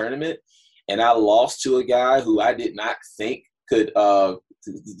first tournament and I lost to a guy who I did not think could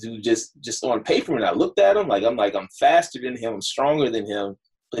just on paper, when I looked at him, I'm faster than him, I'm stronger than him,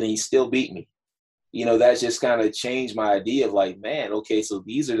 but he still beat me. You know, that just kind of changed my idea of like, man, okay, so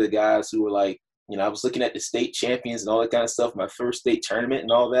these are the guys who were like, you know, I was looking at the state champions and all that kind of stuff, my first state tournament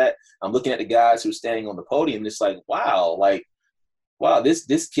and all that. I'm looking at the guys who are standing on the podium, and it's like, wow,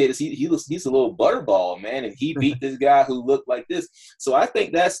 this kid he's a little butterball, man, and he beat this guy who looked like this. So I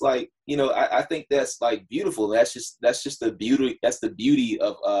think that's like, you know, I think that's like beautiful. That's just the beauty. That's the beauty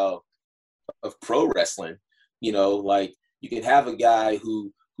of pro wrestling. You know, like you can have a guy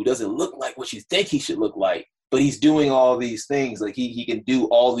who doesn't look like what you think he should look like, but he's doing all these things. Like he can do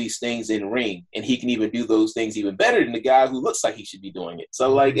all these things in ring, and he can even do those things even better than the guy who looks like he should be doing it.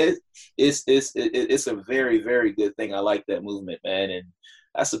 So like it's a very, very good thing. I like that movement, man, and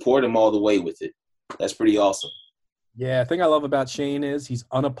I support him all the way with it. That's pretty awesome. Yeah, the thing I love about Shane is he's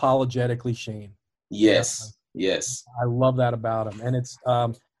unapologetically Shane. Yes, yes. I love that about him, and it's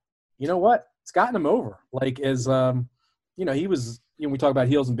you know what? It's gotten him over. Like as you know, he was. You know, we talk about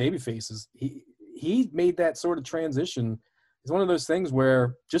heels and baby faces. He made that sort of transition. It's one of those things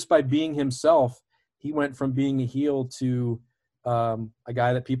where just by being himself, he went from being a heel to a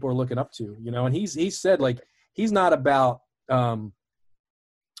guy that people are looking up to. You know, and he said like he's not about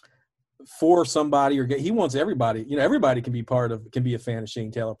for somebody or he wants everybody. You know, everybody can be a fan of Shane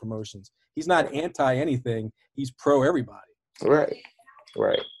Taylor Promotions. He's not anti anything. He's pro everybody. Right.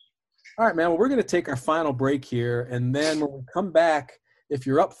 All right, man. Well, we're going to take our final break here, and then when we come back, if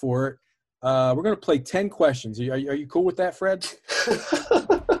you're up for it, we're going to play 10 questions. Are you cool with that, Fred?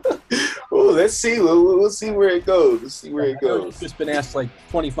 Oh, let's see. We'll see where it goes. It's just been asked like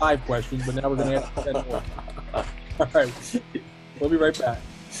 25 questions, but now we're going to ask 10 more. All right. We'll be right back.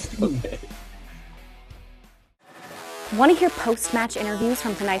 Okay. Want to hear post-match interviews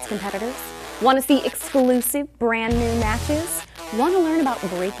from tonight's competitors? Want to see exclusive brand new matches? Want to learn about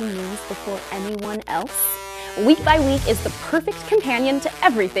breaking news before anyone else? Week by Week is the perfect companion to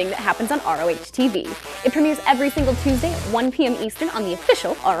everything that happens on ROH TV. It premieres every single Tuesday at 1 p.m. Eastern on the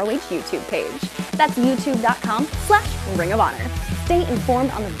official ROH YouTube page. That's youtube.com/Ring of Honor. Stay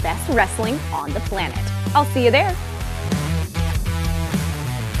informed on the best wrestling on the planet. I'll see you there.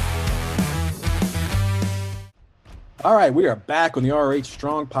 All right, we are back on the ROH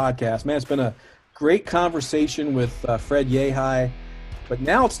Strong podcast. Man, it's been a great conversation with Fred Yehi, but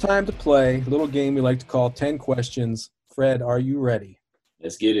now it's time to play a little game we like to call 10 questions. Fred, are you ready?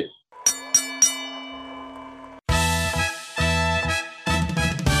 Let's get it.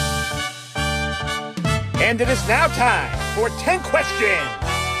 And it is now time for 10 questions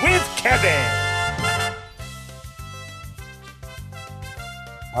with Kevin.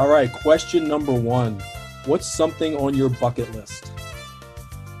 All right, question number 1. What's something on your bucket list?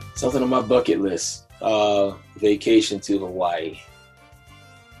 Something on my bucket list. Vacation to Hawaii.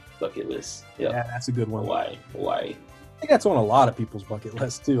 Bucket list. Yep. Yeah, that's a good one. Hawaii. I think that's on a lot of people's bucket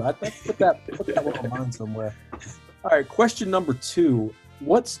list too. I think put that one on mine somewhere. All right, question number 2.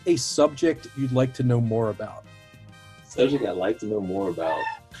 What's a subject you'd like to know more about? Subject I'd like to know more about.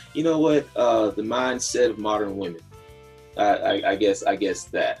 You know what? The mindset of modern women. I guess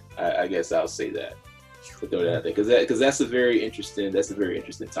that. I guess I'll say that. Throw that out there because that's a very interesting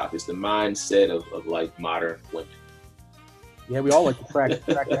topic. It's the mindset of like modern women. Yeah, we all like to crack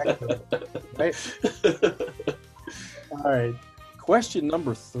that, right? All right, question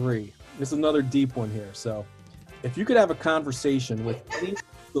number 3. This is another deep one here. So, if you could have a conversation with any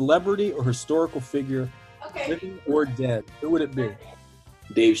celebrity or historical figure, living or dead, who would it be?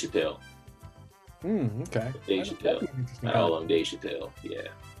 Dave Chappelle. Okay. Dave Chappelle. I love Dave Chappelle. Yeah.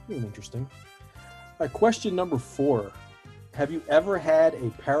 Interesting. All right, question number 4. Have you ever had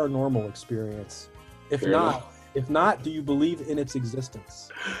a paranormal experience? If not, do you believe in its existence?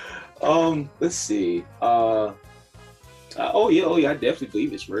 Let's see. Oh yeah, I definitely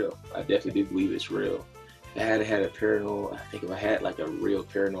believe it's real. I definitely do believe it's real. If I had a paranormal, I think if I had like a real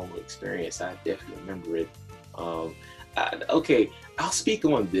paranormal experience, I definitely remember it. Okay, I'll speak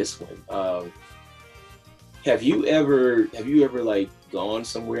on this one. Have you ever like gone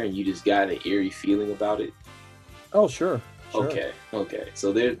somewhere and you just got an eerie feeling about it? Oh, sure. Okay.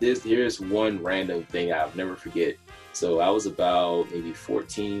 So here's one random thing I'll never forget. So I was about maybe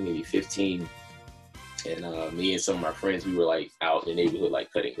 14, maybe 15, and me and some of my friends, we were like out in the neighborhood,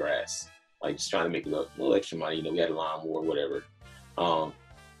 like cutting grass, like just trying to make a little extra money. You know, we had a lawnmower or whatever.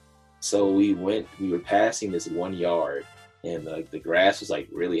 So we were passing this one yard, and the grass was like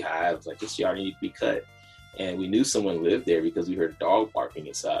really high. I was like, this yard needs to be cut. And we knew someone lived there because we heard a dog barking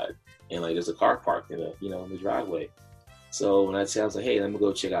inside, and like there's a car parked in the driveway. So when I was like, hey, let me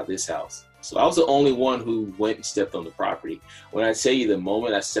go check out this house. So I was the only one who went and stepped on the property. When I tell you the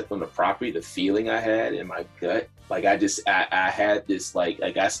moment I stepped on the property, the feeling I had in my gut, like I had this like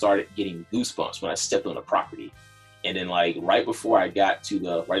I started getting goosebumps when I stepped on the property. And then like right before I got to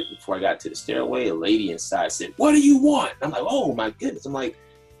the stairway, a lady inside said, "What do you want?" I'm like, "Oh my goodness." I'm like,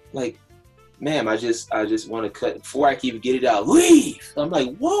 ma'am, I just want to cut before I can even get it out. Leave. I'm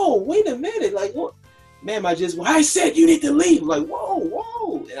like, whoa, wait a minute. Like, what? Ma'am, I said you need to leave. I'm like,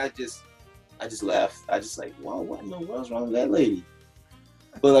 whoa. And I just left. I just like, whoa, what in the world's wrong with that lady?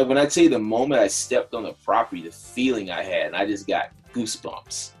 But like when I tell you the moment I stepped on the property, the feeling I had, and I just got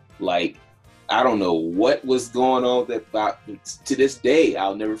goosebumps. Like, I don't know what was going on to this day.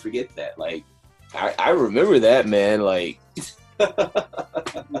 I'll never forget that. Like, I remember that, man. Like, your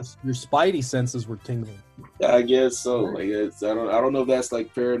spidey senses were tingling. I guess so. Like, I don't know if that's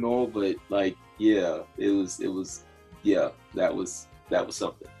like paranormal, but like, yeah, it was, that was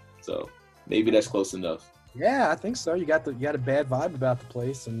something. So maybe that's close enough. Yeah, I think so. You got a bad vibe about the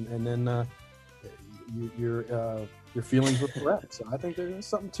place, and then your feelings were correct. So I think there's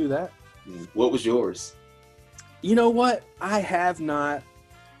something to that. What was yours? You know what? I have not.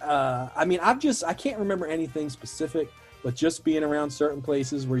 I can't remember anything specific, but just being around certain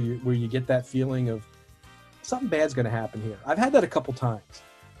places where you get that feeling of something bad's going to happen here. I've had that a couple times,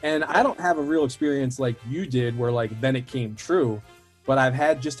 and I don't have a real experience like you did, where like then it came true. But I've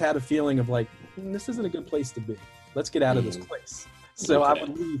had a feeling of like, this isn't a good place to be. Let's get out of this place. So okay. I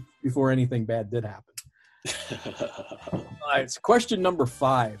would leave before anything bad did happen. All right, so question number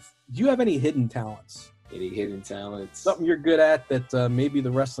 5. Do you have any hidden talents? Any hidden talents? Something you're good at that maybe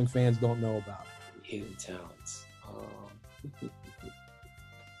the wrestling fans don't know about. Hidden talents.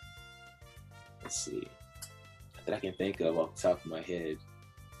 Let's see. Not that I can think of off the top of my head.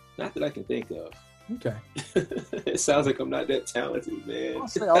 Not that I can think of. Okay. It sounds like I'm not that talented, man. All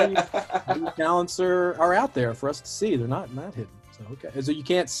your talents are out there for us to see. They're not hidden. So okay. So you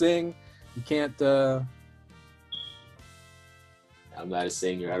can't sing. You can't. I'm not a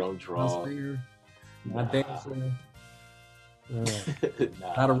singer. I don't draw. Not a singer. Not a dancer.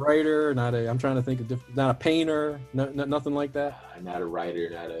 Not a writer. I'm trying to think of different. Not a painter. No, nothing like that. Not a writer.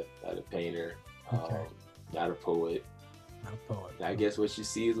 Not a painter. Okay. Not a poet. Not a poet. I guess what you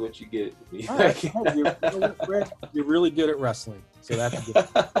see is what you get. All right. You're really good at wrestling. So that's good.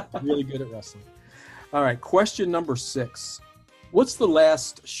 You're really good at wrestling. All right. Question number 6. What's the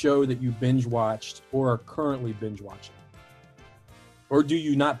last show that you binge watched or are currently binge watching? Or do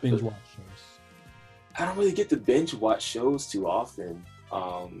you not binge watch shows? I don't really get to binge watch shows too often.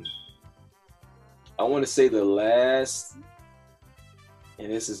 I want to say the last,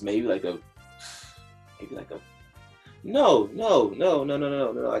 and this is maybe like a no.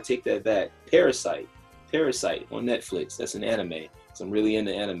 I take that back. Parasite on Netflix. That's an anime. So I'm really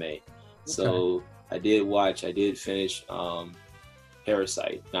into anime. Okay. So I did finish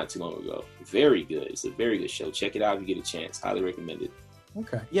Parasite not too long ago. Very good. It's a very good show. Check it out if you get a chance. Highly recommend it.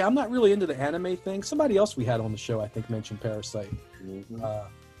 Okay. Yeah, I'm not really into the anime thing. Somebody else we had on the show, I think, mentioned Parasite. Mm-hmm.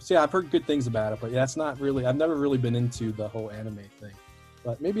 So yeah, I've heard good things about it, but yeah, it's not really. I've never really been into the whole anime thing.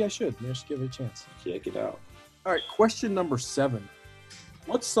 But maybe I should. Maybe I should give it a chance. Check it out. All right, question number 7.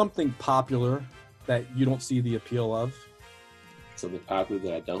 What's something popular that you don't see the appeal of? Something popular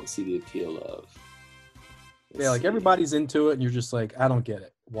that I don't see the appeal of. Let's see. Everybody's into it, and you're just like, I don't get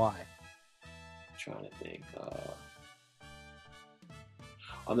it. Why? I'm trying to think.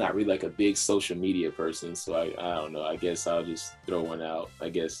 I'm not really like a big social media person, so I don't know. I guess I'll just throw one out. I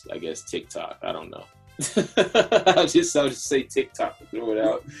guess TikTok. I don't know. I'll just say TikTok and throw it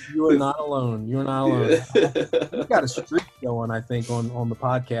out. You are not alone. You're not alone. Yeah. We've got a streak going, I think, on the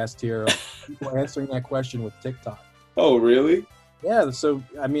podcast here of people answering that question with TikTok. Oh, really? Yeah. So,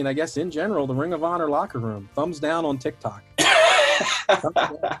 I mean, I guess in general, the Ring of Honor locker room, thumbs down on TikTok.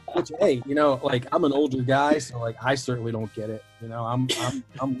 Which, hey, like I'm an older guy, so like I certainly don't get it. I'm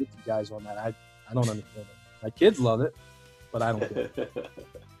with you guys on that. I don't understand it. My kids love it, but I don't get it.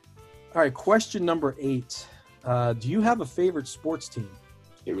 All right, question number 8. Do you have a favorite sports team?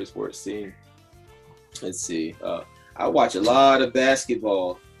 Favorite sports team? Let's see. I watch a lot of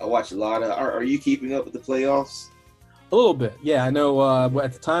basketball. I watch a lot of. Are you keeping up with the playoffs? A little bit, yeah. I know.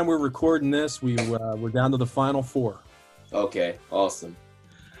 At the time we're recording this, we're down to the Final Four. Okay, awesome.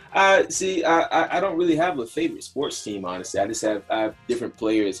 See, I don't really have a favorite sports team, honestly. I just have different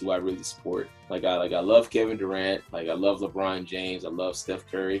players who I really support. Like I love Kevin Durant. Like I love LeBron James. I love Steph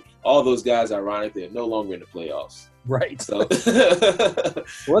Curry. All those guys, ironically, are no longer in the playoffs. Right. So let's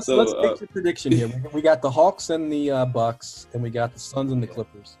take your prediction here. We got the Hawks and the Bucks, and we got the Suns and the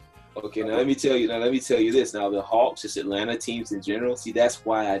Clippers. Okay, now let me tell you this. Now the Hawks, just Atlanta teams in general. See, that's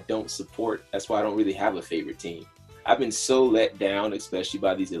why I don't really have a favorite team. I've been so let down, especially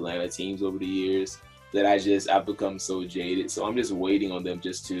by these Atlanta teams over the years, that I've become so jaded. So I'm just waiting on them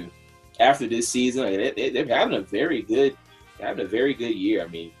just to, after this season, they're having a very good year. I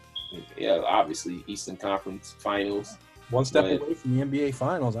mean, yeah, obviously Eastern Conference Finals. One step away from the NBA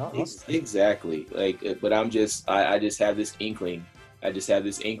Finals. Exactly. But I just have this inkling.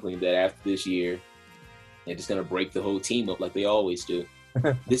 That after this year, they're just gonna break the whole team up like they always do.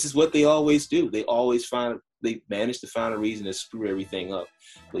 This is what they always do. They manage to find a reason to screw everything up.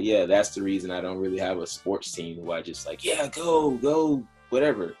 But yeah, that's the reason I don't really have a sports team where I just go,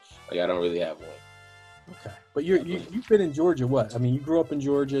 whatever. I don't really have one. Okay. But you've been in Georgia what? I mean, you grew up in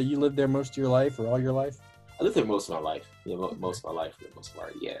Georgia. You lived there most of your life or all your life? I lived there most of my life. Yeah, most of my life for the most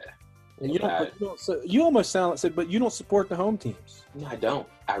part, yeah. And you almost sound like, but you don't support the home teams. No, I don't.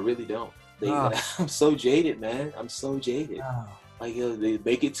 I really don't. I'm so jaded, man. I'm so jaded. Wow. They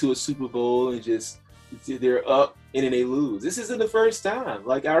make it to a Super Bowl and just they're up and then they lose. This isn't the first time.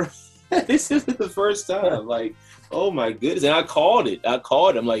 This isn't the first time. Oh my goodness. And I called it.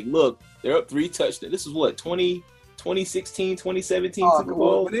 I'm like, look, they're up 3 touchdowns. This is what, 2016, 2017 Super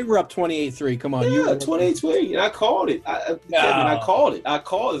Bowl? When they were up 28-3, come on. Yeah, 28-3. And I called it. I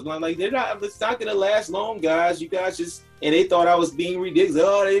called it. I'm like, it's not going to last long, guys. You guys just, and they thought I was being ridiculous.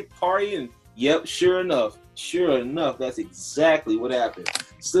 Oh, they partying. Yep, sure enough, that's exactly what happened.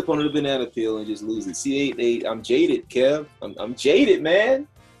 Slip on the banana peel and just lose it. See, I'm jaded, Kev. I'm jaded, man.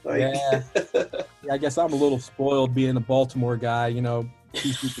 Yeah, I guess I'm a little spoiled being a Baltimore guy,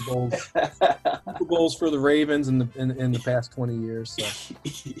 2 Super Bowls for the Ravens in the past 20 years. So.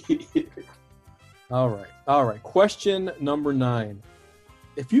 All right. Question number 9.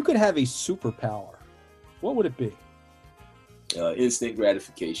 If you could have a superpower, what would it be? Instant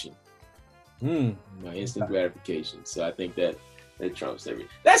gratification. Instant gratification. So I think that trumps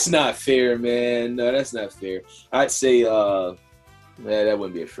everything. That's not fair, man. No, that's not fair. I'd say, that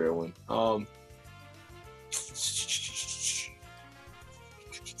wouldn't be a fair one.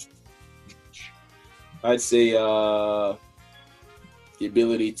 I'd say the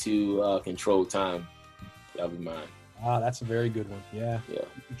ability to control time. That would be mine. That's a very good one. Yeah. Yeah.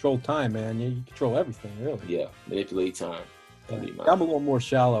 You control time, man. You control everything, really. Yeah. Manipulate time. That'd be mine. I'm a little more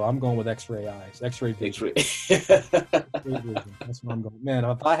shallow. I'm going with X-ray eyes. X-ray vision. X-ray vision. That's what I'm going. Man,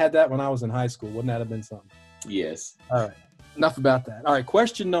 if I had that when I was in high school, wouldn't that have been something? Yes. All right. Enough about that. All right.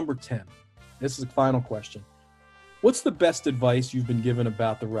 Question number 10. This is the final question. What's the best advice you've been given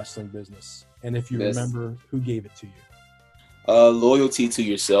about the wrestling business? And if you remember, who gave it to you? Loyalty to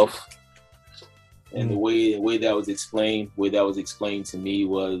yourself. And the way that was explained to me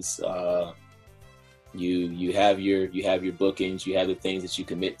was you have your bookings, you have the things that you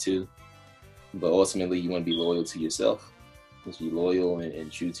commit to, but ultimately you want to be loyal to yourself. Just be loyal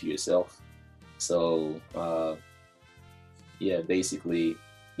and true to yourself. So basically,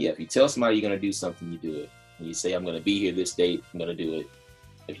 if you tell somebody you're gonna do something, you do it. When you say I'm gonna be here this date, I'm gonna do it.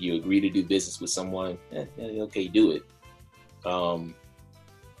 If you agree to do business with someone, okay, do it.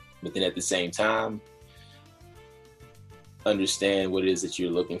 But then at the same time, understand what it is that you're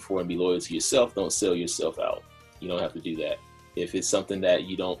looking for and be loyal to yourself. Don't sell yourself out. You don't have to do that. If it's something that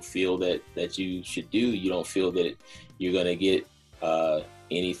you don't feel that you should do, you don't feel that you're gonna get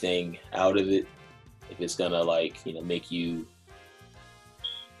anything out of it. If it's gonna make you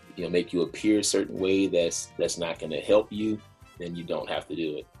appear a certain way that's not gonna help you, then you don't have to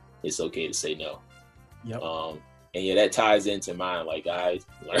do it. It's okay to say no. Yep. And that ties into mine. I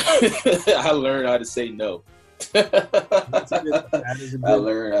learned how to say no. I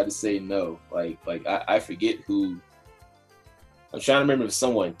learned how to say no. I forget who. I'm trying to remember if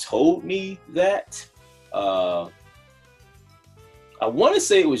someone told me that. I want to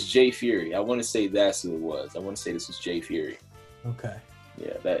say it was Jay Fury. I want to say that's who it was. I want to say this was Jay Fury. Okay.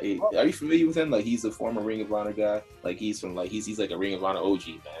 Yeah. Are you familiar with him? He's a former Ring of Honor guy. He's like a Ring of Honor OG,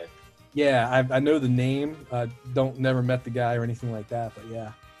 man. Yeah, I know the name. Never met the guy or anything like that, but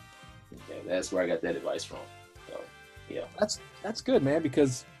yeah. Yeah, that's where I got that advice from. So, yeah. That's good, man,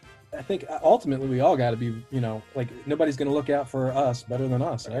 because I think ultimately we all got to be, nobody's going to look out for us better than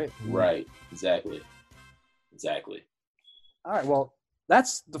us, right? Right. Exactly. All right. Well,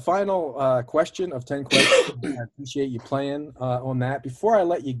 that's the final question of 10 questions. I appreciate you playing on that. Before I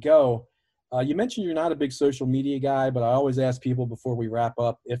let you go, you mentioned you're not a big social media guy, but I always ask people before we wrap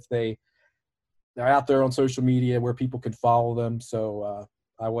up if they're out there on social media where people can follow them. So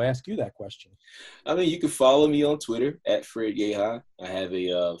I will ask you that question. I mean, you can follow me on Twitter at Fred Yehi. I have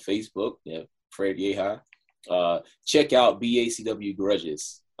a Facebook, Fred Yehi. Check out BACW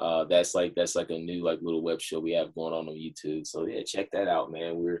Grudges. That's like a new like little web show we have going on YouTube. So yeah, check that out,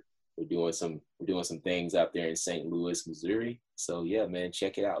 man. We're doing some things out there in St. Louis, Missouri. So yeah, man,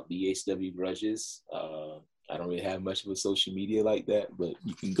 check it out. BHW Grudges. I don't really have much of a social media like that, but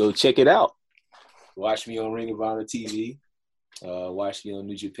you can go check it out. Watch me on Ring of Honor TV. Watch me on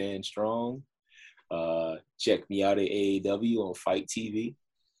New Japan Strong. Check me out at AAW on Fight TV.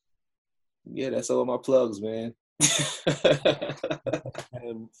 Yeah, that's all my plugs, man.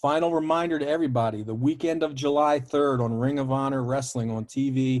 And final reminder to everybody, the weekend of July 3rd on Ring of Honor Wrestling on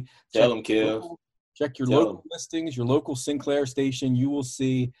TV. Tell them, Kev. Check your local listings, your local Sinclair station. You will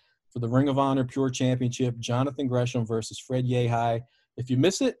see for the Ring of Honor Pure Championship, Jonathan Gresham versus Fred Yehi. If you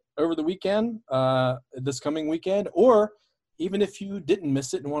miss it over the weekend, this coming weekend, or even if you didn't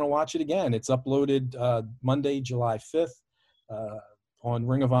miss it and want to watch it again, it's uploaded Monday, July 5th on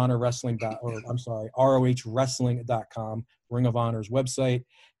Ring of Honor Wrestling, ROHWrestling.com, Ring of Honor's website.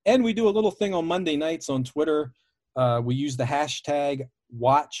 And we do a little thing on Monday nights on Twitter. We use the hashtag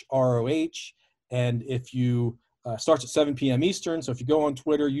WatchROH. And if you starts at 7 p.m. Eastern, so if you go on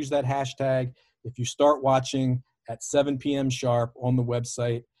Twitter, use that hashtag. If you start watching at 7 p.m. sharp on the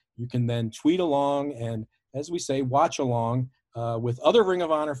website, you can then tweet along and, as we say, watch along with other Ring of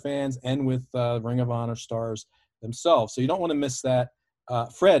Honor fans and with Ring of Honor stars themselves. So you don't want to miss that.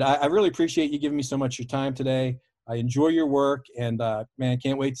 Fred, I really appreciate you giving me so much of your time today. I enjoy your work, and, man,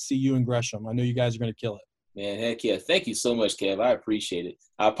 can't wait to see you in Gresham. I know you guys are going to kill it. Man, heck yeah. Thank you so much, Kev. I appreciate it.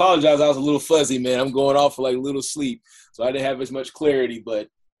 I apologize. I was a little fuzzy, man. I'm going off for like a little sleep, so I didn't have as much clarity, but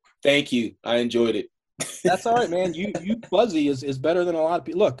thank you. I enjoyed it. That's all right, man. You fuzzy is better than a lot of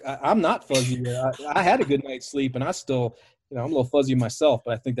people. Look, I'm not fuzzy. I had a good night's sleep, and I still, I'm a little fuzzy myself,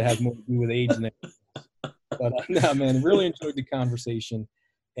 but I think that has more to do with age than anything else. But no, man, really enjoyed the conversation.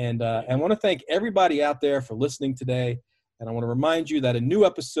 And I want to thank everybody out there for listening today. And I want to remind you that a new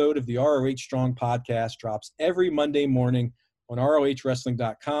episode of the ROH Strong podcast drops every Monday morning on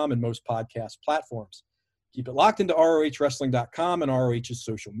ROHWrestling.com and most podcast platforms. Keep it locked into ROHWrestling.com and ROH's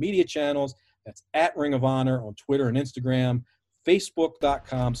social media channels. That's at Ring of Honor on Twitter and Instagram,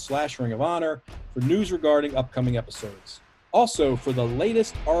 Facebook.com/Ring of Honor for news regarding upcoming episodes. Also, for the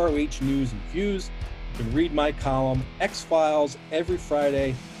latest ROH news and views, you can read my column, X-Files, every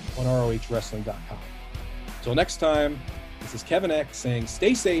Friday on ROHWrestling.com. Until next time, this is Kevin X saying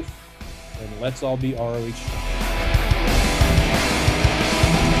stay safe and let's all be ROH strong.